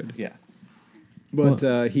fired. Yeah, But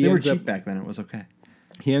he they were ends cheap up back then. It was okay.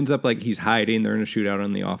 he ends up like he's hiding. They're in a shootout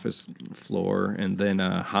on the office floor, and then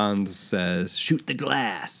Hans says, "Shoot the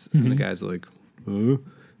glass," and the guy's like, "Huh?"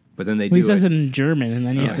 But then they Well, he do says it. it in German, and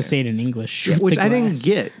then he has to yeah. say it in English. Yeah, Shoot which the I didn't glass.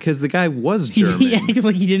 get because the guy was German. He acted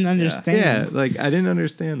like he didn't understand. Yeah, like I didn't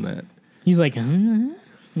understand that. He's like,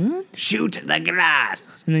 huh? Shoot the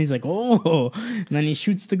glass. And then he's like, oh. And then he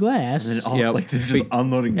shoots the glass. And then all, Yep. like they're just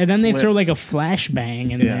unloading. And then they throw clips. like a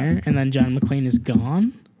flashbang in Yeah. there, and then John McClane is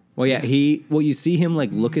gone. Well, yeah, you see him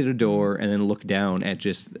like look at a door and then look down at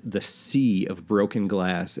just the sea of broken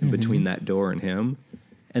glass in between that door and him.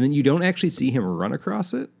 And then you don't actually see him run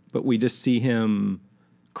across it, but we just see him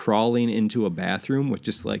crawling into a bathroom with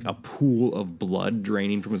just like a pool of blood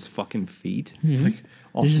draining from his fucking feet. Like,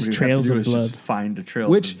 all There's just somebody would have to trails do of is just blood. find a trail.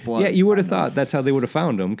 Which, of blood yeah, you would have find them. thought that's how they would have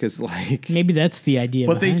found him because, like, Maybe that's the idea.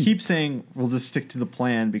 But they behind keep saying we'll just stick to the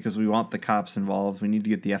plan because we want the cops involved. We need to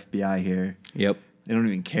get the FBI here. yep. They don't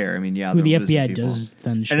even care. I mean, yeah, who the they're losing FBI people. does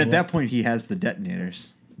then show And at that up. point, he has the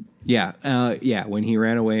detonators. Yeah, when he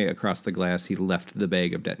ran away across the glass, he left the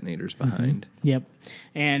bag of detonators behind. Yep.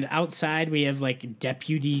 And outside we have like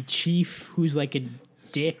Deputy Chief, who's like a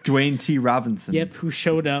dick. Dwayne T. Robinson. Yep, who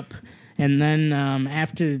showed up. And then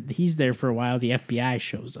after he's there for a while, the FBI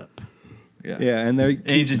shows up. Yeah, and they're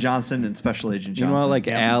Agent Johnson and Special Agent Johnson. meanwhile, like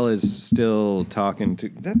Al is still talking to.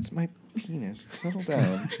 That's my penis. Settle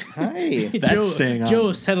down. Hi. That's staying on.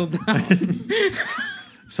 Joe, settle down.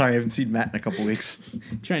 Sorry, I haven't seen Matt in a couple weeks.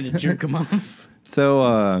 Trying to jerk him off.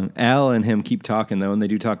 So Al and him keep talking though, and they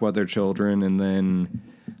do talk about their children, and then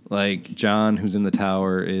like John, who's in the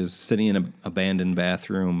tower, is sitting in an abandoned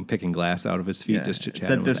bathroom, picking glass out of his feet, just chit It's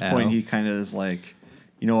chatting at this with point Al. he kind of is like,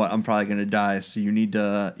 you know what? I'm probably gonna die, so you need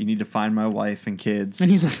to find my wife and kids.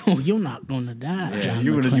 And he's like, "Oh, you're not gonna die, John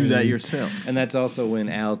You're gonna do that McClane." yourself. And that's also when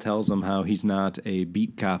Al tells him how he's not a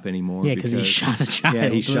beat cop anymore. Yeah, because he shot a child. Yeah,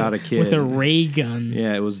 he shot a kid with a ray gun.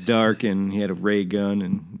 Yeah, it was dark, and he had a ray gun,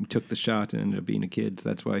 and he took the shot and ended up being a kid. So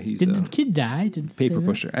that's why he's Did the kid die? Did it paper say that?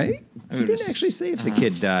 pusher. He would didn't just- actually say if the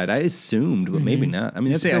kid died. I assumed, but maybe not. I mean, Did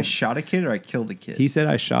you that's say I still- shot a kid or I killed a kid? he said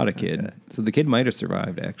I shot a kid, Okay. so the kid might have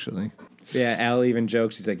survived actually. Yeah, Al even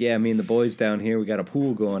jokes. He's like, "Yeah, me and the boys down here, we got a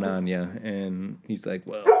pool going on, yeah." And he's like,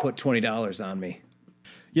 "Well, put $20 on me."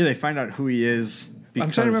 Yeah, they find out who he is. Because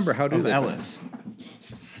I'm trying to remember, how do of they find Ellis?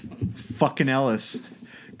 Fucking Ellis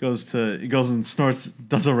goes and snorts,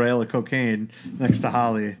 does a rail of cocaine next to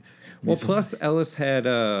Holly. Well, plus Ellis had,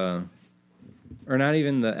 or not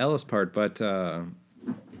even the Ellis part, but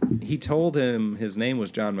he told him his name was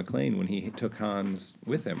John McClane when he took Hans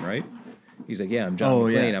with him, right? He's like, "Yeah, I'm John Oh,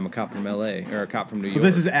 McClane. yeah. I'm a cop from L.A. or a cop from New York." But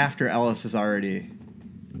this is after Ellis is already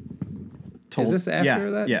told. Is this after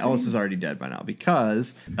that Yeah, Ellis scene? is already dead by now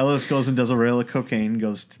because Ellis goes and does a rail of cocaine.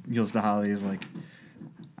 Goes to Holly. He's like,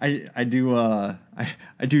 I do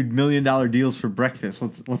 $1 million deals for breakfast.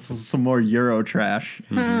 What's some more Euro trash?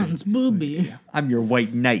 Hans booby. I'm your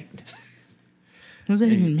white knight. What does that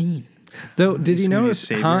even mean? Though, did you He's gonna be notice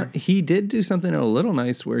savior. he did do something a little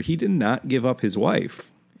nice where he did not give up his wife,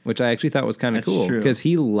 which I actually thought was kind of That's cool true. because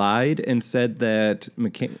he lied and said that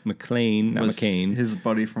McClane, not Was McCain, his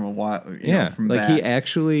buddy from a while. From like back. he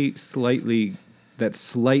actually slightly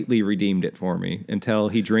redeemed it for me until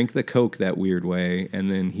he drank the Coke that weird way,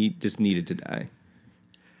 and then he just needed to die.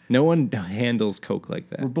 No one handles Coke like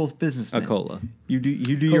that. We're both businessmen. A cola. You do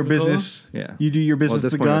your Coca-Cola? Oh, business. Yeah. You do your Well, at business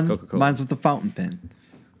this with the point, it was gun. Coca-Cola. Mine's with the fountain pen.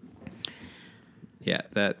 Yeah,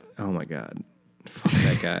 that. Oh my god, fuck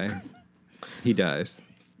that guy. He dies.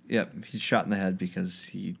 Yep, he's shot in the head because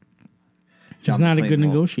he. He's not a McClane good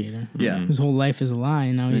won't- negotiator. Yeah. His whole life is a lie,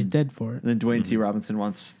 and now he's dead for it. And then Dwayne T. Robinson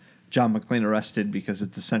wants John McClane arrested because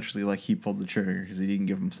it's essentially like he pulled the trigger because he didn't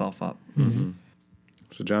give himself up.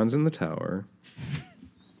 So John's in the tower.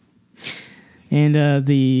 And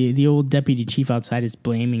the old deputy chief outside is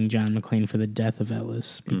blaming John McClane for the death of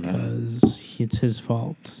Ellis because it's his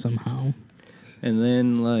fault somehow. And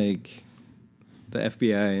then, like, the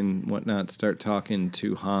FBI and whatnot start talking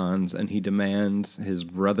to Hans, and he demands his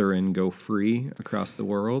brethren go free across the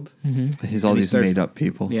world. He's all And he these starts- made up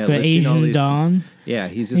people. Yeah, The listing all Asian these- Dawn. Yeah,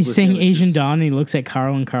 he's just He's listing saying all these Asian dudes. Dawn, and he looks at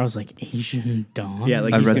Carl, and Carl's like, Asian Dawn? Yeah,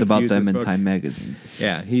 like I he's read about confused them as in fuck. Time Magazine.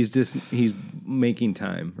 Yeah, he's making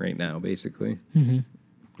time right now, basically.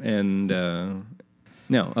 And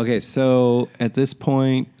no, okay. So at this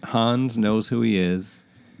point, Hans knows who he is.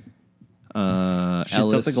 Shoots out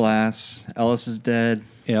Ellis, the glass. Ellis is dead.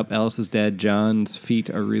 Yep, Ellis is dead. John's feet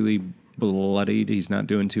are really bloodied. He's not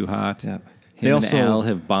doing too hot. Yep. Him They and also- Al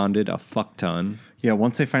have bonded a fuck ton. Yeah,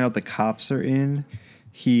 once they find out the cops are in,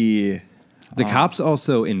 the Cops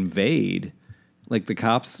also invade. Like the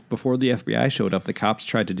cops, before the FBI showed up, the cops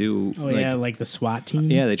tried to do. Oh, yeah, like the SWAT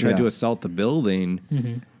team? Yeah, they tried Yeah. to assault the building,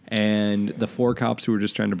 and the 4 cops who were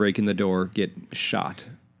just trying to break in the door get shot.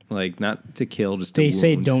 Like, not to kill, just to They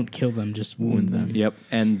say wound. don't kill them, just wound them. Yep.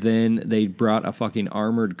 And then they brought a fucking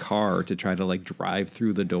armored car to try to, like, drive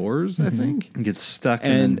through the doors, I think. gets stuck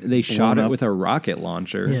And then they shot blown it up. with a rocket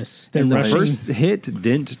launcher. Yes, they're And the rushing. first hit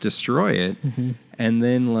didn't destroy it. And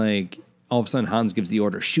then, like, all of a sudden Hans gives the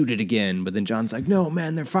order, shoot it again. But then John's like, no,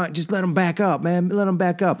 man, they're fine. Just let them back up, man. Let them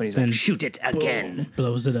back up. And he's Then like, shoot it again.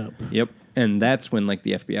 Blows it up. Yep. And that's when, like,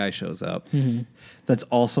 the FBI shows up. That's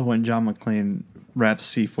also when John McClane wraps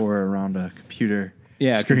C4 around a computer.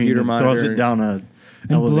 Yeah, a screen computer and monitor. throws it down a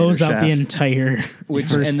And elevator blows out the shaft. entire Which,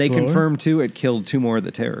 first and they floor. confirmed, too, it killed 2 more of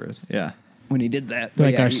the terrorists. Yeah. When he did that. But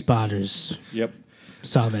Like yeah, our he- spotters Yep.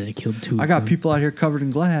 saw that it killed 2 I of got them. people out here covered in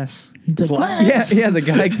glass. It's like, Glass. Yeah, the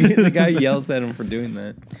guy yells at him for doing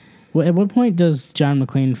that. Well, at what point does John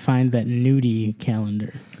McClane find that nudie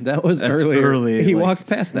calendar That was That's earlier. early. He like, walks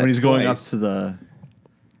past that when he's going twice. up to the.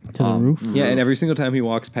 to the roof? Yeah, and every single time he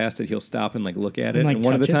walks past it, he'll stop and like look at it. And, like, And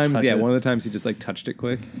one of the touch it? times, Touch yeah, it. one of the times he just like touched it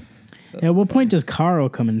quick. At what point does Carl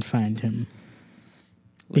come and find him?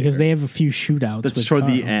 Because later. they have a few shootouts. That's with toward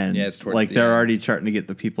the Carl. end. Yeah, it's towards like the they're end. already starting to get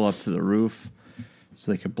the people up to the roof,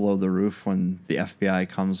 so they could blow the roof when the FBI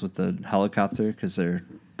comes with the helicopter because they're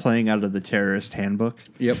playing out of the terrorist handbook.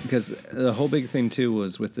 Yep, because the whole big thing too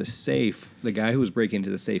was with the safe. The guy who was breaking into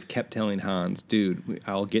the safe kept telling Hans, "Dude,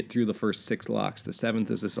 I'll get through the first 6 locks. The 7th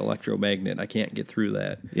is this electromagnet. I can't get through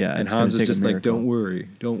that." Yeah, and it's gonna Hans is take a just like, miracle.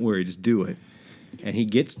 don't worry, just do it." And he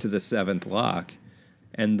gets to the 7th lock,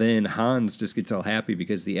 and then Hans just gets all happy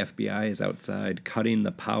because the FBI is outside cutting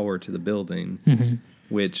the power to the building,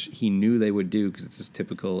 which he knew they would do because it's just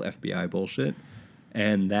typical FBI bullshit,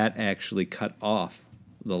 and that actually cut off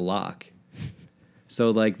the lock.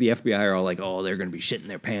 So like the FBI are all like, "Oh, they're gonna be shitting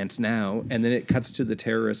their pants now," and then it cuts to the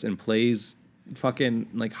terrorists and plays fucking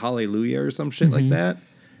like Hallelujah or some shit like that,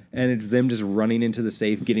 and it's them just running into the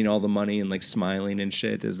safe, getting all the money and like smiling and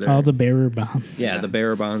shit. Is there All the bearer bombs. yeah, the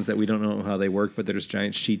bearer bonds that we don't know how they work, but they're just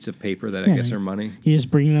giant sheets of paper that I guess are money. You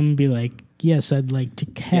just bring them and be like, yes, I'd like to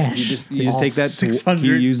cash. You just this." take that. Can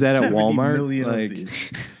you use that at Walmart? Like,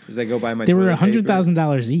 does that go buy my? They were toilet paper?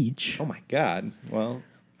 $100,000 each. Oh my god! Well,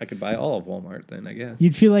 I could buy all of Walmart then, I guess.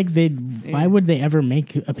 You'd feel like why would they ever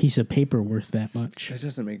make a piece of paper worth that much? It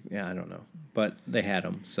doesn't make. Yeah, I don't know, but they had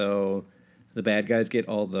them. So the bad guys get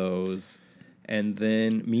all those, and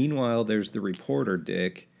then meanwhile, there's the reporter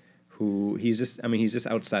Dick, who he's just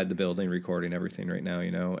outside the building recording everything right now,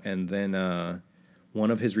 And then one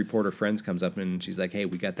of his reporter friends comes up and she's like, "Hey,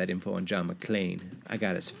 we got that info on John McClane. I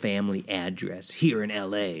got his family address here in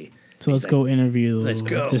L.A." So let's go interview the "Let's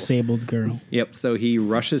go." disabled girl. Yep. So he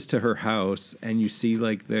rushes to her house, and you see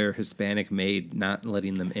like their Hispanic maid not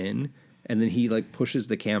letting them in, and then he like pushes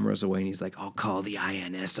the cameras away, and he's like, "I'll call the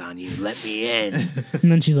INS on you. Let me in."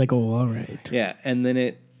 And then she's like, oh, all right. Yeah. And then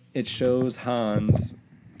it shows Hans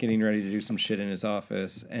getting ready to do some shit in his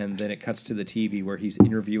office, and then it cuts to the TV where he's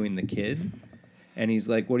interviewing the kid. And he's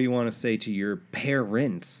like, "What do you want to say to your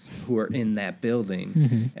parents who are in that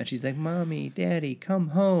building?" And she's like, "Mommy, Daddy, come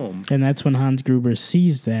home." And that's when Hans Gruber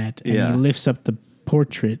sees that, and Yeah. he lifts up the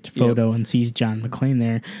portrait photo and sees John McClane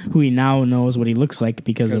there, who he now knows what he looks like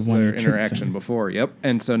because of when their he tricked interaction him. before. Yep.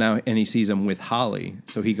 And so now, and he sees him with Holly.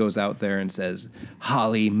 So he goes out there and says,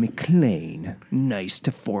 "Holly McClane, nice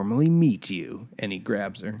to formally meet you." And he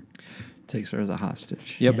grabs her. Takes her as a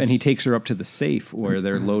hostage. Yep. And he takes her up to the safe where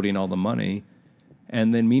they're loading all the money.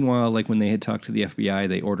 And then meanwhile, like when they had talked to the FBI,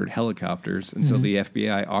 they ordered helicopters. And so the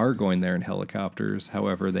FBI are going there in helicopters.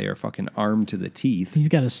 However, they are fucking armed to the teeth. He's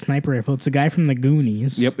got a sniper rifle. It's the guy from the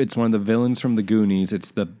Goonies. Yep. It's one of the villains from the Goonies.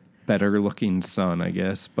 It's the better looking son, I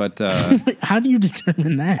guess. But How do you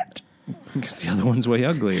determine that? because the other one's way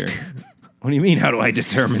uglier. What do you mean? How do I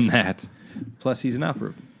determine that? Plus, he's an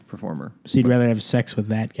opera performer. So you'd rather have sex with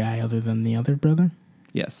that guy other than the other brother?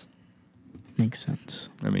 Yes. Makes sense.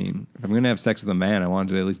 I mean, if I'm going to have sex with a man, I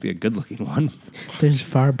want it to at least be a good looking one. There's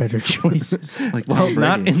far better choices. Like Well, Tom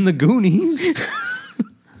not Brady. in the Goonies.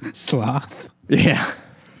 Sloth. Yeah.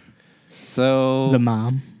 So The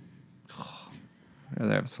mom. I'd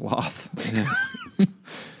rather have sloth.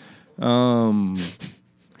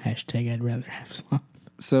 Hashtag I'd rather have sloth.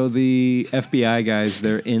 So the FBI guys,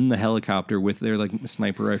 they're in the helicopter with their like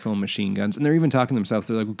sniper rifle and machine guns, and they're even talking to themselves.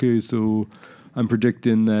 They're like, "Okay, so I'm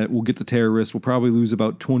predicting that we'll get the terrorists. We'll probably lose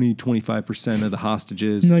about 20-25% of the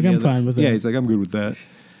hostages." He's like, And "I'm fine with Yeah, that." he's like, "I'm good with that."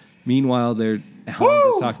 Meanwhile, Hans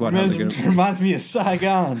is talking about how they're gonna. Reminds me of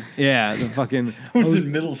Saigon. Yeah, the fucking. I was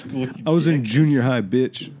in middle school. I was in junior high,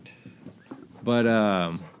 bitch. But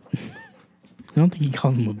I don't think he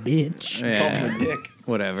called him a bitch. yeah, dick.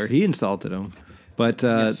 whatever. He insulted him. But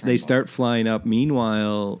they start flying up.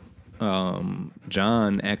 Meanwhile,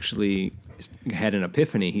 John actually had an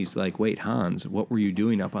epiphany. He's like, "Wait, Hans, what were you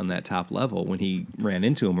doing up on that top level?" When he ran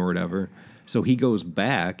into him or whatever. So he goes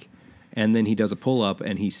back, and then he does a pull-up,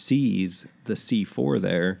 and he sees the C4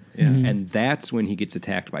 there. And that's when he gets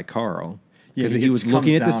attacked by Carl. Yeah, Because he he was comes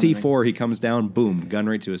looking at the down and then- C4, he comes down, boom, gun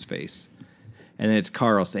right to his face. And then it's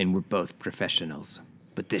Carl saying, "We're both professionals,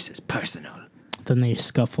 but this is personal." Then they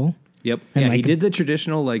scuffle. Yep. And Yeah, he like- did the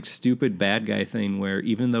traditional, like, stupid bad guy thing where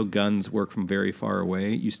even though guns work from very far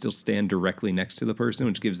away, you still stand directly next to the person,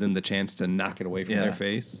 which gives them the chance to knock it away from their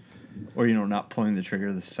face. Or, not pulling the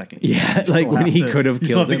trigger the second. Yeah, You like still when have he to- could have You killed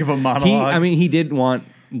still have to him. give a monologue. He did want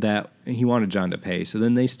that. He wanted John to pay. So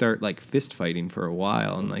then they start, like, fist fighting for a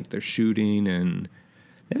while, and, like, they're shooting, and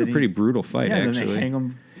they have a pretty brutal fight, yeah, actually. then they hang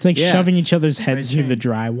him. It's like Yeah. shoving each other's heads Right through the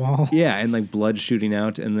drywall. Yeah, and like blood shooting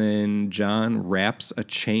out, and then John wraps a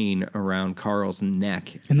chain around Carl's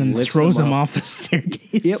neck And then lifts throws him up. off the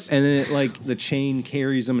staircase. Yep, and then it, the chain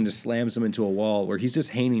carries him and just slams him into a wall where he's just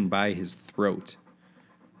hanging by his throat.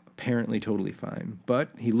 Apparently totally fine, but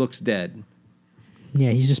he looks dead.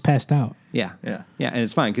 Yeah, he's just passed out. Yeah. Yeah. Yeah, and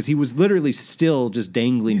it's fine because he was literally still just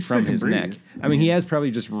dangling He from still can his neck. breathe. I mean, he has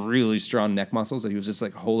probably just really strong neck muscles that he was just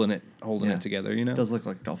like holding it together, you know? It does look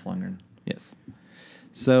like Dolph Lundgren. Yes.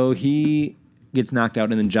 So he gets knocked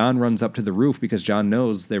out, and then John runs up to the roof because John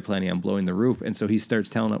knows they're planning on blowing the roof. And so he starts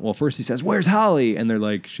telling it. Well, first he says, "Where's Holly?" And they're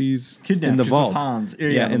like, "She's Kidnapped. in the She's vault." with Hans.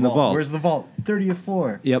 Yeah, in the vault. Where's the vault? 30th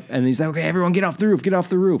floor. Yep. And he's like, "Okay, everyone get off the roof. Get off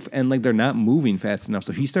the roof." And like they're not moving fast enough.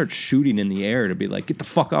 So he starts shooting in the air to be like, "Get the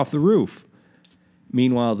fuck off the roof."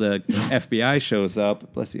 Meanwhile, the FBI shows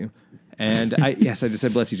up. Bless you. And I just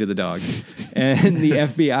said bless you to the dog. And the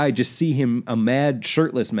FBI just see him, a mad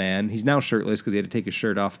shirtless man. He's now shirtless because he had to take his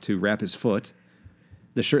shirt off to wrap his foot.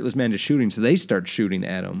 The shirtless man is shooting, so they start shooting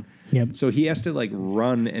at him. Yep. So he has to like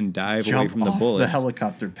run and dive away Jump from the off bullets. the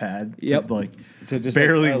helicopter pad. Yep. To, like, To just,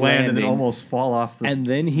 barely like, land and then landing. almost fall off the And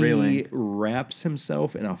then he railing. wraps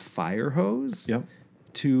himself in a fire hose. Yep.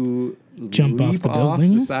 To Jump off leap the off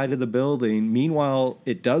building? the side of the building. Meanwhile,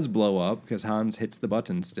 it does blow up because Hans hits the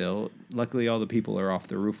button still. Luckily, all the people are off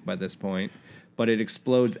the roof by this point. But it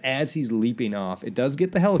explodes as he's leaping off. It does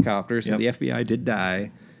get the helicopter, so Yep. the FBI did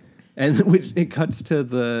die. And which it cuts to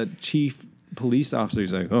the chief police officer.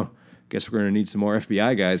 He's like, "Oh, guess we're going to need some more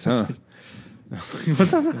FBI guys, huh?" What the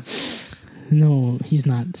fuck? No, he's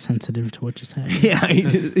not sensitive to what just happened. Yeah,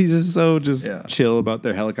 he's just so Yeah. chill about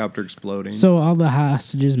their helicopter exploding. So all the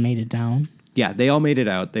hostages made it down. Yeah, they all made it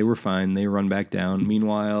out. They were fine. They run back down.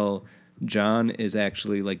 Meanwhile, John is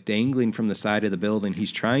actually like dangling from the side of the building.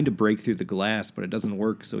 He's trying to break through the glass, but it doesn't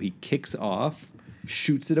work. So he kicks off,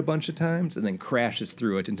 shoots it a bunch of times, and then crashes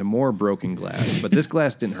through it into more broken glass. But this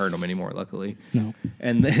glass didn't hurt him anymore, luckily. No.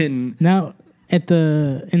 And then, Now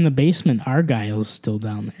in the basement, Argyle's still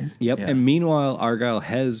down there. yep. Yeah. And meanwhile, Argyle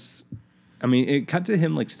has, I mean, it cut to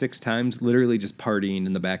him like 6 times, literally just partying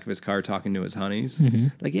in the back of his car, talking to his honeys.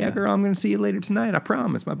 Like, yeah, girl, I'm going to see you later tonight. I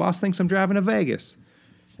promise. My boss thinks I'm driving to Vegas.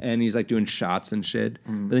 And he's like doing shots and shit.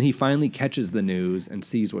 But then he finally catches the news and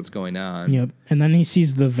sees what's going on. Yep. And then he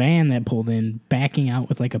sees the van that pulled in backing out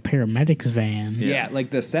with like a paramedics van. Yeah, like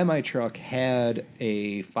the semi truck had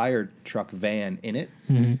a fire truck van in it.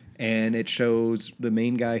 And it shows the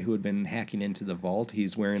main guy who had been hacking into the vault.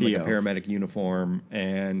 He's wearing like a Theo. paramedic uniform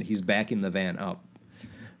and he's backing the van up.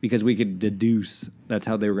 Because we could deduce that's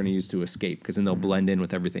how they were going to use to escape. Because then they'll blend in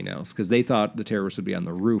with everything else. Because they thought the terrorists would be on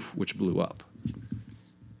the roof, which blew up.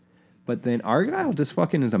 But then Argyle just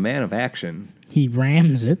fucking is a man of action. He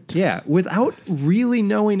rams it. Yeah, without really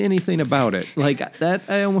knowing anything about it. Like, that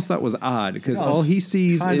I almost thought was odd, because all he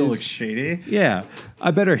sees kind of is... looks shady. Yeah,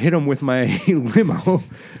 I better hit him with my limo.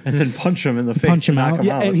 And then punch him in the face. Punch him to knock out. Him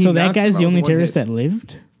Yeah, out. and he So that knocks guy's him the out only with one terrorist hit. that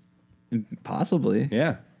lived? Possibly.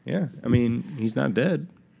 Yeah. I mean, he's not dead.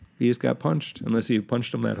 He just got punched, unless he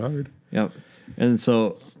punched him that hard. Yep. And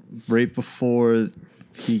so right before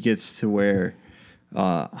he gets to where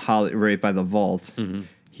Holly, right by the vault,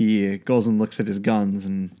 he goes and looks at his guns,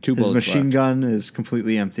 and 2 his bullets machine left. gun is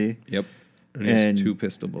completely empty. Yep. And he has 2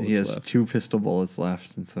 pistol bullets He has left. 2 pistol bullets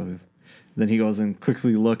left, and so then he goes and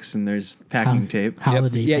quickly looks, and there's packing tape. Yep.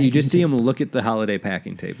 Holiday. Yeah, you just see packing him look at the holiday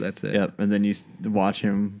packing tape. That's it. Yep. And then you watch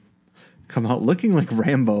him come out looking like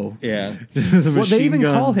Rambo. Yeah. The Well, they machine even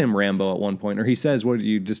gun. call him Rambo at one point, or he says, "What are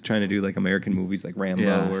you just trying to do, like American movies, like Rambo?"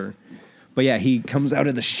 Yeah. Or, but yeah, he comes out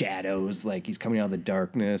of the shadows, like he's coming out of the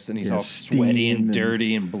darkness, and he's Yeah, all sweaty steam and and-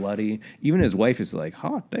 dirty and bloody. Even his wife is like,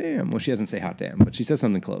 "Hot damn!" Well, she doesn't say "hot damn," but she says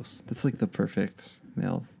something close. That's like the perfect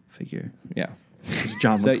male figure. Yeah. It's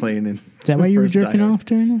John So- McClane. And Is that why you were First Die jerking Hard. off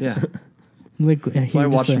during this? Yeah. Like, That's why I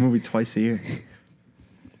watch the movie twice a year.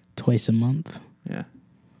 twice a month. Yeah.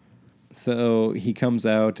 So he comes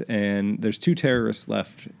out, and there's 2 terrorists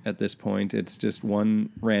left at this point. It's just one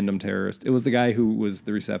random terrorist. It was the guy who was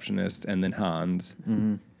the receptionist, and then Hans.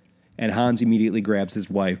 And Hans immediately grabs his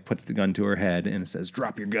wife, puts the gun to her head, and says,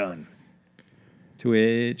 "Drop your gun." To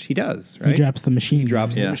which he does, right? He drops the machine. He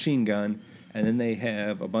drops Yeah. the machine gun, and then they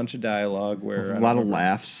have a bunch of dialogue where... I A don't lot of remember.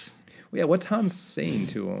 laughs. Yeah, what's Hans saying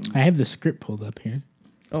to him? I have the script pulled up here.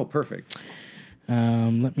 Oh, perfect.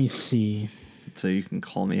 Let me see. So you can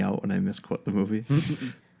call me out when I misquote the movie.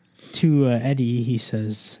 To Eddie, he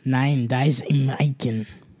says, "Nein, da ist im Icon."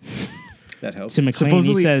 That helps. To McClane,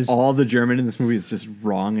 Supposedly, he says, all the German in this movie is just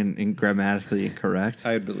wrong and grammatically incorrect.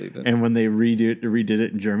 I would believe it. And when they redid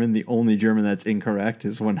it in German, the only German that's incorrect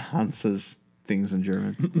is when Hans says things in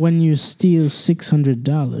German. "When you steal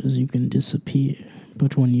 $600, you can disappear.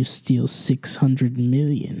 But when you steal 600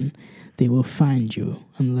 million, they will find you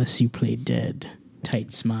unless you play dead."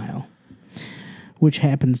 Tight smile. "Which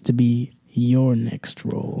happens to be your next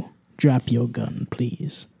role. Drop your gun,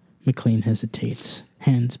 please." McClane hesitates.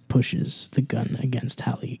 Hans pushes the gun against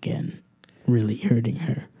Holly again. really hurting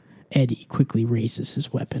her. Eddie quickly raises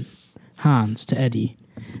his weapon. Hans to Eddie.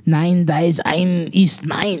 Nein, das ein ist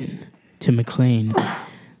mein. To McClane.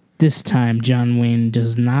 This time, John Wayne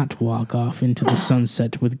does not walk off into the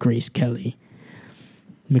sunset with Grace Kelly.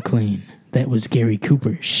 McClane. That was Gary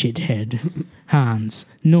Cooper, shithead. Hans.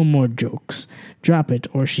 No more jokes. Drop it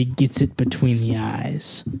or she gets it between the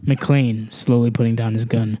eyes. McClane, slowly putting down his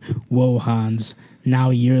gun. Whoa, Hans.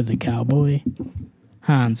 Now you're the cowboy.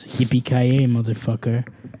 Hans. Yippee-ki-yay, motherfucker.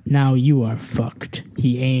 Now you are fucked.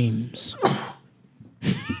 He aims.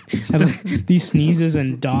 These sneezes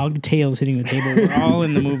and dog tails hitting the table were all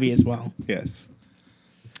in the movie as well. Yes.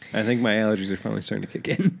 I think my allergies are finally starting to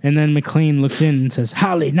kick in. And then McClane looks in and says,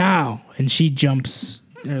 Holly, now! And she jumps,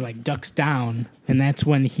 or like ducks down. And that's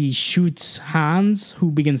when he shoots Hans,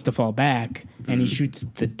 who begins to fall back. And he shoots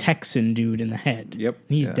the Texan dude in the head. Yep.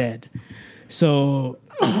 And he's dead. So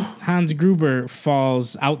Hans Gruber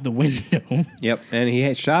falls out the window. Yep, and he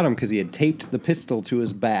had shot him because he had taped the pistol to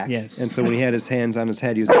his back. Yes. And so when he had his hands on his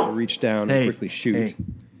head, he was able to reach down and quickly shoot.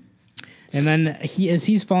 And then as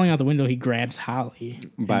he's falling out the window, he grabs Holly.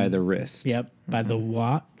 By the wrist. Yep, by the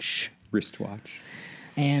watch. Wristwatch.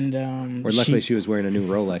 And or luckily she was wearing a new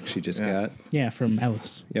Rolex she just got. Yeah, from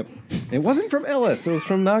Ellis. Yep. It wasn't from Ellis. It was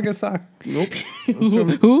from Nagasaki. Nope.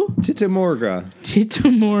 Who? Titamorga.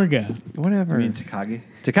 Titamorga. Whatever. I mean Takagi.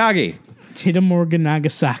 Takagi. Titamorga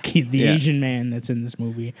Nagasaki, the Asian man that's in this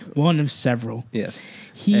movie. One of several. Yes.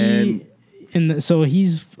 So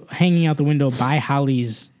he's hanging out the window by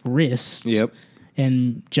Holly's wrist. Yep.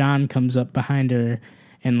 And John comes up behind her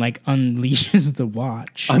and like unleashes the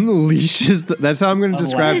watch. Unleashes that's how I'm going to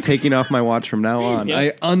describe taking off my watch from now on.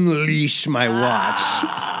 I unleash my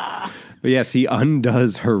watch. But yes, he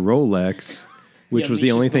undoes her Rolex, which was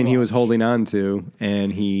the only thing he was holding on to,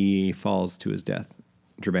 and he falls to his death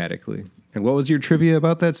dramatically. And what was your trivia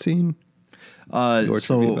about that scene? So You're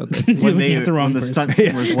when looking at the wrong the person. stunt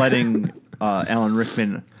team was letting Alan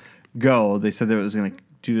Rickman go, they said that it was going to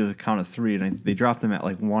do to the count of 3, and they dropped him at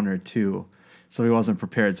like 1 or 2. So he wasn't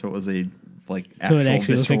prepared. So it was a actual it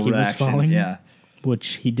actually looked like he was reaction. falling? Yeah. Which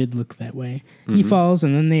he did look that way. He falls,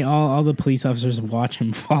 and then they all the police officers watch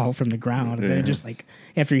him fall from the ground. And they're just like,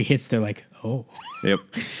 after he hits, they're like, oh. Yep.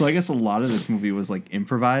 So I guess a lot of this movie was like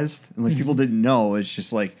improvised, and like people didn't know. It's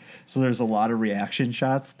just like, so there's a lot of reaction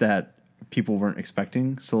shots that people weren't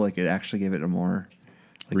expecting. So like it actually gave it a more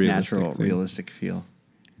like natural, realistic feel.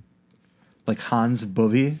 Like Hans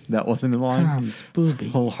Booby, that wasn't in the line. Hans Booby.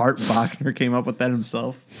 Whole Hart Bachner came up with that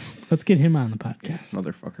himself. Let's get him on the podcast.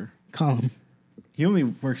 Motherfucker. Call him. He only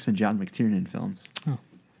works in John McTiernan films. Oh.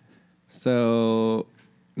 So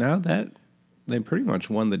now that they pretty much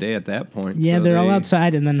won the day at that point. Yeah, so they're all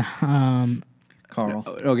outside, and then Carl.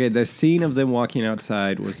 Okay, the scene of them walking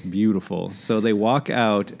outside was beautiful. So they walk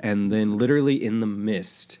out, and then literally in the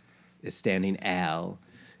mist is standing Al,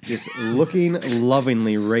 just looking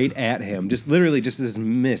lovingly right at him. Just literally just this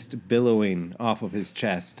mist billowing off of his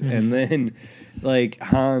chest. And then like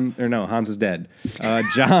Hans is dead.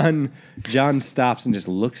 John stops and just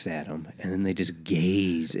looks at him, and then they just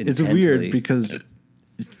gaze intently. It's weird because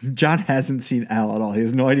John hasn't seen Al at all. He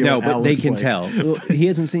has no idea what Al but they looks can like. tell. Well, he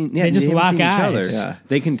hasn't seen. Yeah, They just haven't lock seen eyes. Each other. Yeah.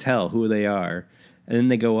 They can tell who they are, and then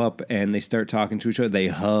they go up and they start talking to each other. They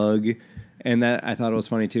hug, and that I thought it was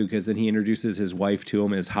funny too because then he introduces his wife to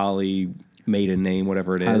him as Holly maiden name,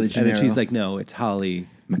 whatever it is, Holly and then Gennaro. she's like, "No, it's Holly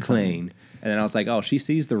McClane." And then I was like, "Oh, she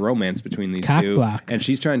sees the romance between these Cock two, block. and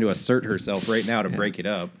she's trying to assert herself right now to break it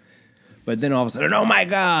up." But then all of a sudden, oh my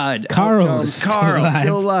God, Carl out is comes still Carl, alive.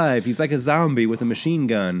 still alive. He's like a zombie with a machine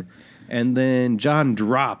gun. And then John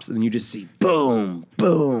drops, and you just see boom,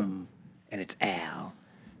 boom, and it's Al.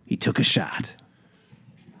 He took a shot,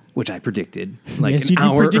 which I predicted like Yes, an you did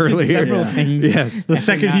hour predicted earlier. several things. Yes. The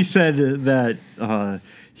second he said that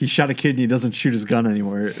he shot a kid and he doesn't shoot his gun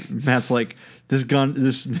anymore, Matt's like, this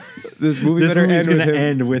movie this better movie's end going with to him.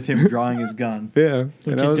 end with him drawing his gun. Yeah.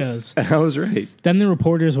 Which And it does. And I was right. then the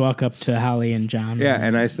reporters walk up to Holly and John. Yeah,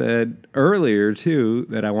 and I said earlier, too,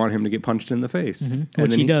 that I want him to get punched in the face. And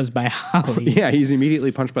which then he does by Holly. Yeah, he's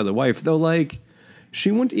immediately punched by the wife. Though, like,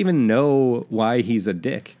 she wouldn't even know why he's a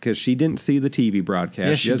dick because she didn't see the TV broadcast.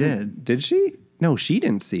 Yeah, she doesn't- Did she? No, she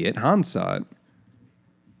didn't see it. Hans saw it.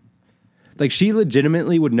 Like, she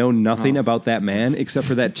legitimately would know nothing about that man except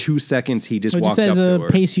for that 2 seconds he just It walked just up has to a her.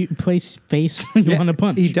 face you want to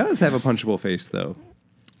punch. He does have a punchable face, though.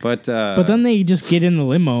 But then they just get in the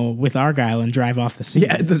limo with Argyle and drive off the scene.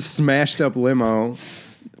 yeah, the smashed up limo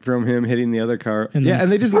from him hitting the other car. And then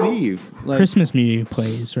and they just leave. Like, Christmas music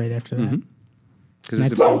plays right after that. because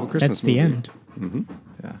it's a beautiful Christmas That's the movie.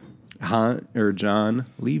 end. Yeah. John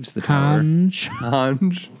leaves the tower. Hanj.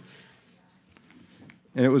 Hanj.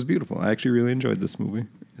 And it was beautiful. I actually really enjoyed this movie.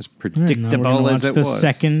 As All right, now we're gonna predictable watch as it the was.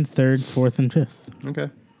 second, third, fourth, and fifth. Okay.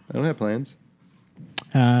 I don't have plans.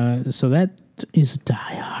 So that is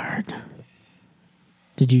Die Hard.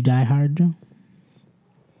 Did you Die Hard, Joe?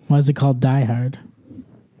 Why is it called Die Hard?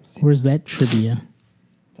 Where's that trivia?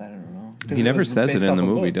 I don't know. He never says it in the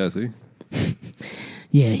movie, does he?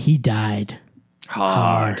 Yeah, he died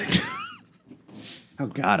hard. Oh,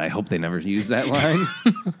 God, I hope they never use that line.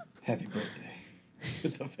 Happy birthday.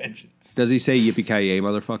 With a vengeance. Does he say yippee-ki-yay,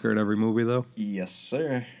 motherfucker, in every movie, though? Yes,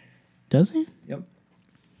 sir. Does he? Yep.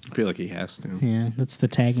 I feel like he has to. Yeah, that's the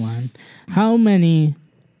tagline. How many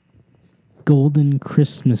golden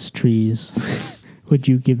Christmas trees would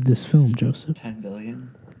you give this film, Joseph? 10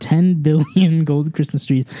 billion. 10 billion golden Christmas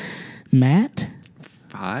trees. Matt,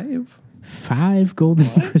 5? 5 golden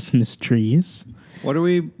Christmas trees. What do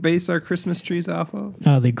we base our Christmas trees off of?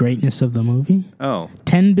 Oh, the greatness of the movie. Oh.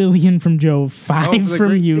 10 billion from Joe, 5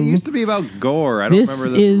 from you. It used to be about gore. I don't This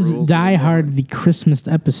remember this. is Die Hard, the Christmas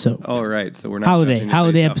episode. Oh, right. So we're not Holiday judging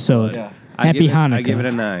it based off episode. Yeah. Happy Hanukkah. I give it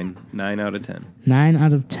a 9. 9 out of 10. 9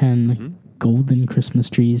 out of 10 golden Christmas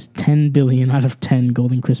trees. 10 billion out of 10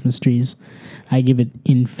 golden Christmas trees. I give it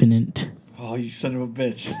infinite. Oh, you son of a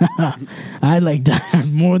bitch. I like Die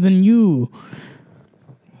Hard more than you.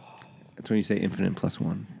 That's when you say infinite plus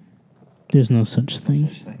 1. There's no such thing.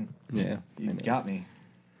 Such thing. Yeah. You got me.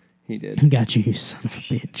 He did. Got you, you son of a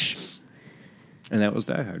bitch. And that was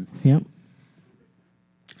Die Hard. Yep.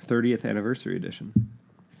 30th anniversary edition.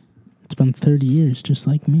 It's been 30 years, just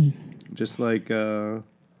like me. Just like Beetlejuice.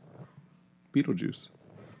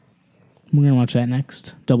 We're going to watch that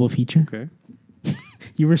next. Double feature. Okay.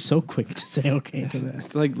 You were so quick to say okay to that.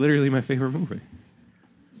 It's like literally my favorite movie.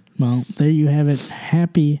 Well, there you have it.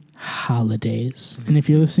 Happy holidays. And if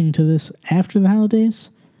you're listening to this after the holidays,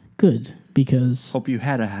 good. Because, Hope you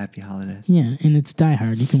had a happy holidays. yeah, and it's Die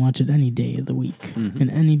Hard. You can watch it any day of the week,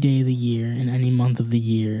 and any day of the year, and any month of the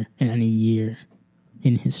year, and any year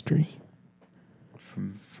in history.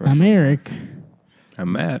 I'm Eric.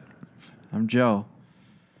 I'm Matt. I'm Joe.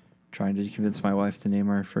 Trying to convince my wife to name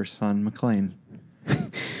our first son McLean.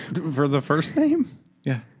 For the first name?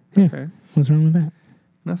 Yeah. Yeah. Okay. What's wrong with that?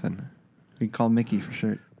 Nothing. We can call him Mickey for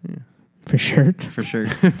short. For shirt. For sure.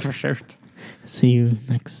 For sure. See you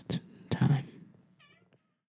next